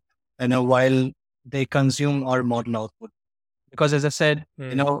as well, while they consume our model output. Because as I said,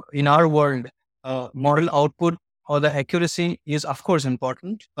 Hmm. in our world, model output or the accuracy is of course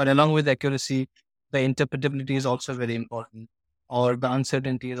important, but along with accuracy, the interpretability is also very important, or the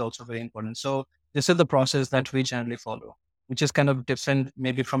uncertainty is also very important. So this is the process that we generally follow, which is kind of different,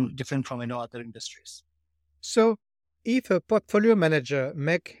 maybe from different from other industries. So, if a portfolio manager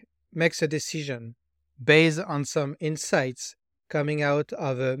makes a decision based on some insights coming out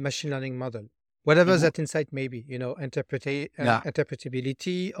of a machine learning model, whatever Mhm. that insight may be, Yeah.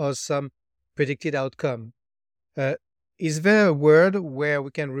 interpretability or some predicted outcome, uh, is there a world where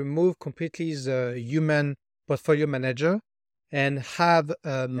we can remove completely the human portfolio manager and have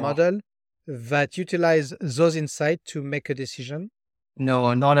a Yeah. model that utilize those insights to make a decision?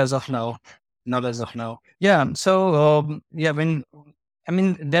 No, not as of now. Not as of now. Yeah. So, yeah, when I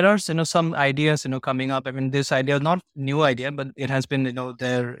mean, there are some ideas coming up. I mean, this idea is not new idea, but it has been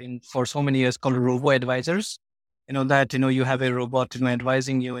there in for so many years called robo advisors. That you have a robot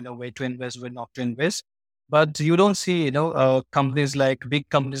advising you where to invest, where not to invest. But you don't see companies like big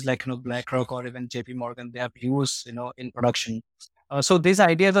companies like BlackRock or even JP Morgan. They have used in production. So these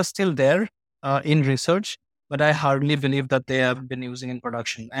ideas are still there in research, but I hardly believe that they have been using in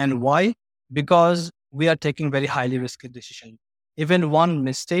production. And why? Because we are taking very highly risky decision. Even one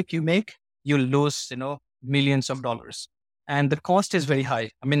mistake you make, you lose, millions of dollars. And the cost is very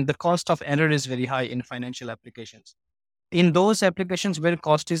high. I mean, the cost of error is very high in financial applications. In those applications where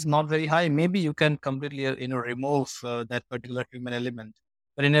cost is not very high, maybe you can completely, remove that particular human element.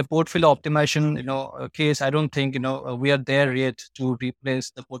 But in a portfolio optimization, case, I don't think, we are there yet to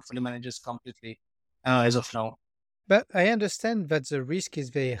replace the portfolio managers completely as of now. But I understand that the risk is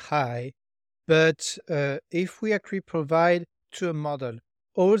very high. But if we actually provide to a model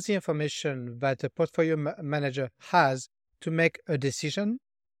all the information that a portfolio manager has to make a decision,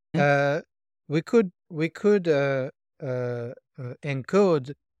 Mhm. uh, we could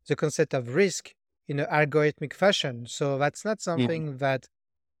encode the concept of risk in an algorithmic fashion. So that's not Yeah. something that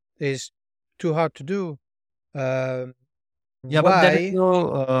is too hard to do. Um Yeah, but there is why?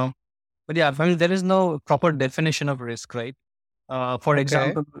 no, but yeah, I mean, there is no proper definition of risk, right? For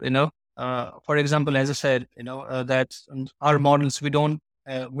Okay. example, as I said, that our models,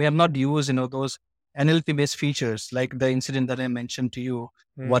 we have not used, those NLP based features like the incident that I mentioned to you,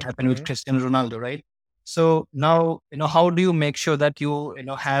 what happened with Mm-hmm. Cristiano Ronaldo, right? So now, how do you make sure that you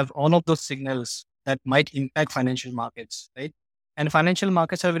have all of those signals that might impact financial markets, right? And financial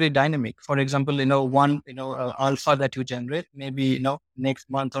markets are very dynamic. For example, one, alpha that you generate, maybe, next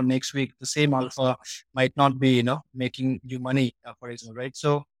month or next week, the same alpha might not be making you money, for example, right?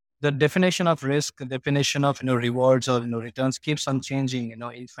 So the definition of risk, the definition of rewards or returns keeps on changing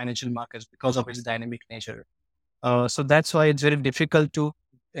in financial markets because of its dynamic nature. So that's why it's very difficult to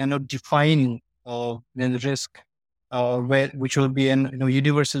define the risk, where which will be an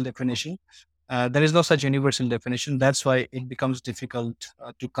universal definition. There is no such universal definition. That's why it becomes difficult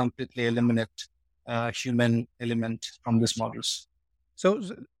to completely eliminate human element from these models. So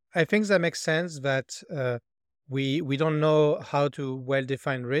I think that makes sense that we don't know how to well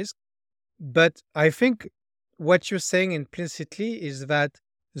define risk, but I think what you're saying implicitly is that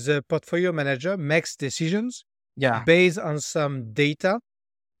the portfolio manager makes decisions Yeah, based on some data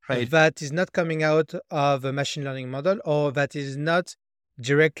right. that is not coming out of a machine learning model or that is not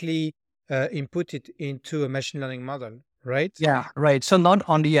directly inputted into a machine learning model. right? Yeah, right. So not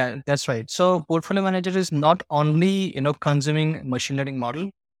only, yeah, that's right. So portfolio manager is not only, consuming machine learning model.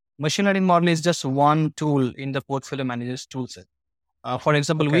 Machine learning model is just one tool in the portfolio manager's toolset. For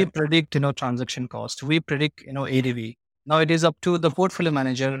example, we Okay. predict, transaction cost. We predict, ADV. Now it is up to the portfolio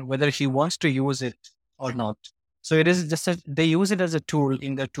manager whether he wants to use it or not. So it is just they use it as a tool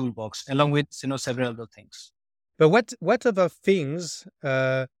in their toolbox along with, several other things. But what other things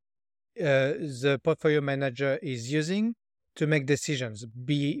the portfolio manager is using to make decisions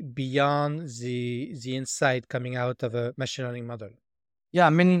beyond the insight coming out of a machine learning model? Yeah, I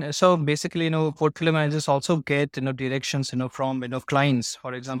mean, so basically, portfolio managers also get, directions, from, clients.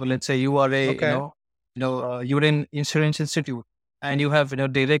 For example, let's say you are a, Okay. you're an insurance institute and you have, you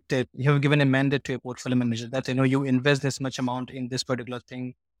have given a mandate to a portfolio manager that, you invest this much amount in this particular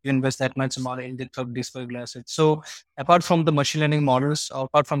thing. You invest that much amount in this particular asset. So apart from the machine learning models, or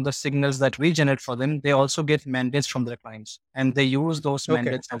apart from the signals that we generate for them, they also get mandates from their clients and they use those Okay.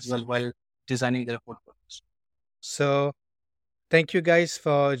 mandates as well while designing their portfolios. So thank you guys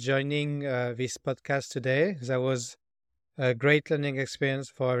for joining this podcast today. That was a great learning experience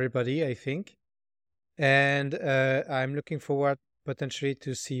for everybody, I think. And I'm looking forward potentially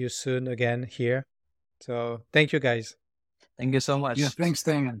to see you soon again here. So thank you guys. Thank you so Yeah, much. thanks,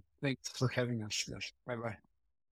 Damon. Thanks for having us. Yes. Bye bye.